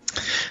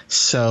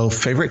 So,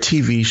 favorite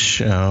TV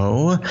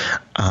show,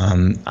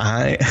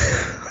 I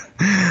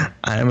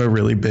am a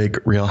really big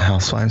Real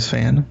Housewives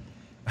fan.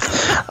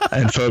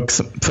 And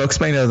folks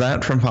may know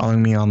that from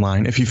following me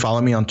online. If you follow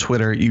me on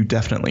Twitter, you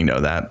definitely know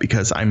that,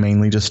 because I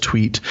mainly just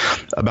tweet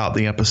about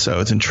the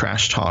episodes and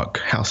trash talk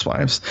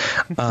Housewives.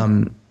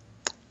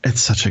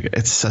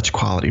 It's such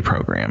quality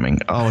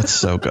programming. Oh, it's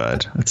so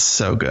good. It's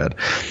so good.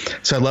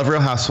 So I love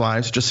Real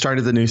Housewives. Just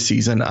started the new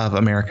season of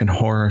American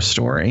Horror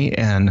Story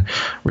and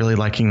really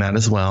liking that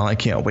as well. I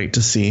can't wait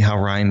to see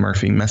how Ryan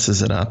Murphy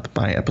messes it up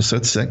by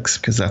episode 6,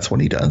 because that's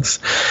what he does.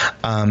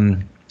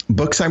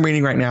 Books I'm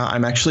reading right now,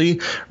 I'm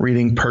actually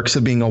reading Perks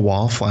of Being a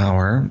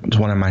Wallflower. It's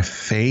one of my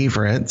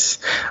favorites.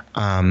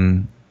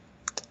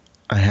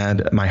 I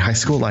had my high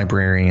school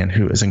librarian,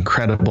 who is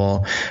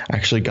incredible,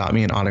 actually got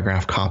me an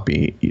autographed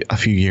copy a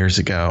few years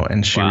ago,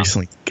 and she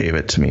recently gave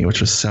it to me,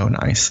 which was so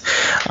nice.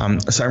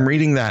 So I'm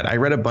reading that. I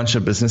read a bunch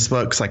of business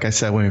books. Like I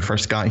said, when we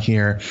first got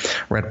here,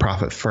 read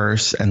Profit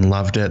First and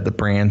loved it. The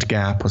Brand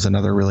Gap was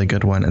another really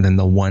good one. And then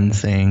The One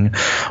Thing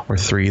were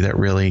 3 that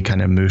really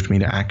kind of moved me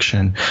to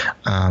action.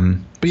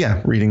 But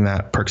yeah, reading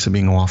that, Perks of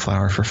Being a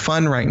Wallflower, for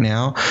fun right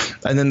now.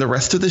 And then the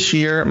rest of this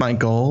year, my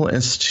goal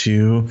is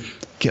to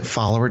get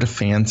Follower to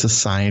Fan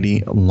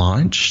Society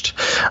launched,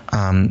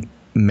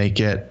 make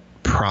it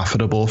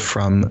profitable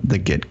from the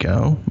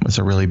get-go was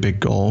a really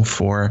big goal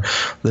for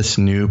this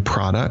new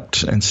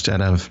product.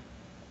 Instead of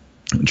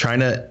trying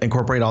to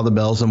incorporate all the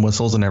bells and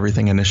whistles and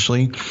everything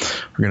initially,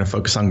 we're going to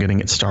focus on getting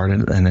it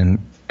started, and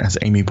then, as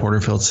Amy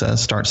Porterfield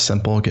says, start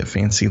simple, get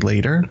fancy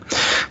later.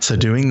 So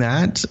doing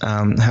that,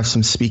 have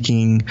some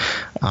speaking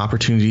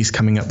opportunities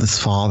coming up this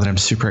fall that I'm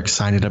super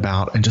excited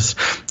about, and just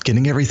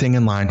getting everything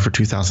in line for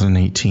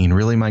 2018.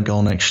 Really, my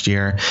goal next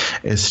year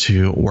is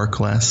to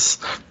work less,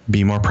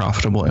 be more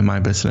profitable in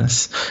my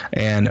business,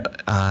 and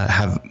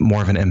have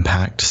more of an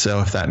impact.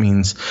 So if that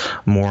means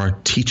more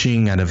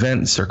teaching at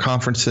events or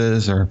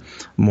conferences, or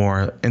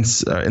more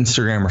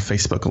Instagram or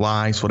Facebook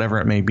Lives, whatever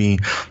it may be,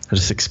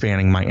 just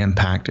expanding my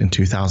impact in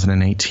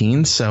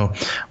 2018. So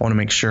I want to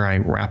make sure I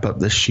wrap up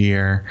this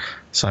year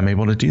so I'm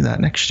able to do that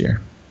next year.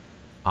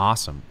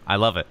 Awesome. I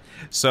love it.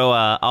 So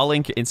I'll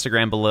link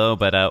Instagram below,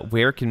 but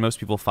where can most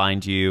people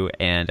find you,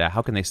 and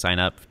how can they sign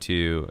up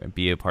to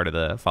be a part of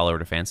the Follower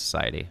to Fan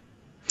Society?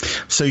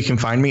 So you can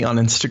find me on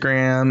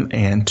Instagram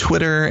and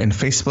Twitter and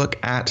Facebook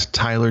at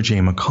Tyler J.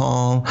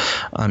 Mccall.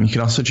 You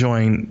can also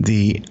join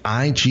the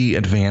IG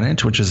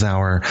Advantage, which is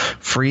our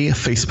free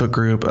Facebook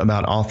group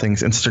about all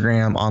things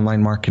Instagram,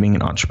 online marketing,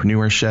 and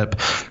entrepreneurship,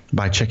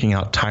 by checking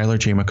out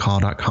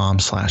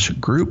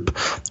tylerjmccall.com/group,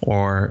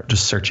 or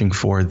just searching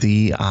for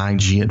the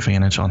IG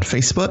Advantage on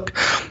Facebook.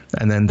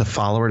 And then the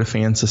Follower to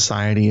Fan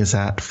Society is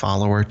at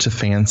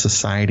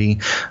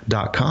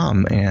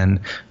followertofansociety.com, and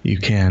you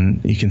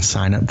can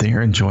sign up there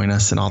and join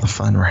us in all the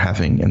fun we're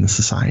having in the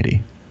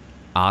society.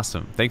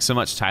 Awesome. Thanks so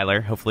much,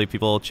 Tyler. Hopefully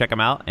people check them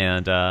out,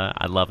 and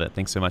I love it.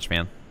 Thanks so much,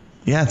 man.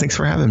 Yeah, thanks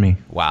for having me.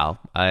 Wow.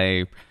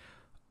 I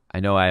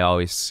know I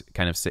always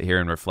kind of sit here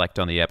and reflect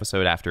on the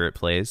episode after it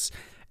plays,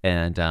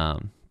 and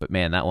but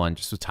man, that one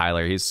just with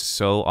Tyler, he's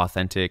so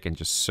authentic and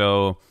just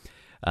so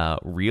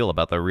real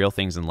about the real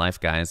things in life,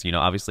 guys.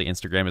 Obviously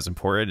Instagram is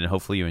important, and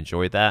hopefully you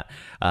enjoyed that.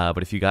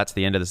 But if you got to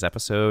the end of this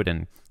episode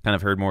and kind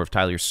of heard more of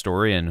Tyler's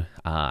story and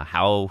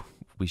how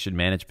we should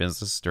manage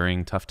business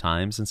during tough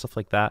times and stuff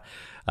like that,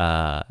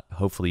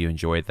 hopefully you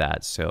enjoyed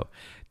that. So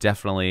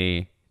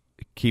definitely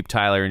keep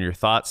Tyler in your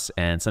thoughts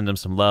and send him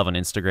some love on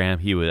Instagram.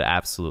 He would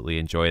absolutely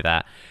enjoy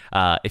that.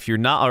 If you're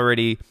not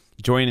already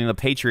joining the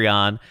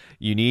Patreon,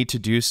 you need to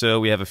do so.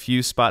 We have a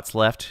few spots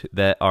left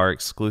that are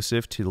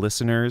exclusive to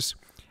listeners,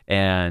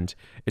 and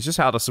it's just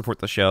how to support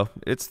the show.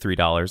 It's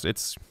 $3.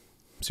 It's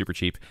super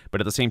cheap,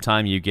 but at the same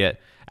time, you get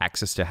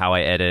access to how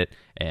I edit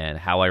and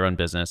how I run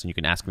business, and you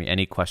can ask me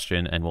any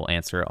question and we'll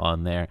answer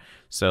on there.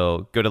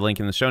 So go to the link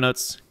in the show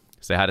notes,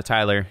 say hi to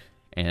Tyler,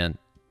 and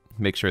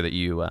make sure that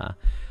you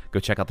go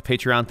check out the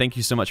Patreon. Thank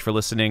you so much for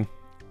listening.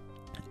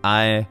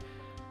 I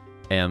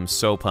am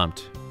so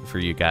pumped for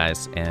you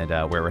guys and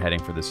where we're heading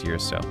for this year.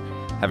 So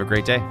have a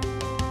great day.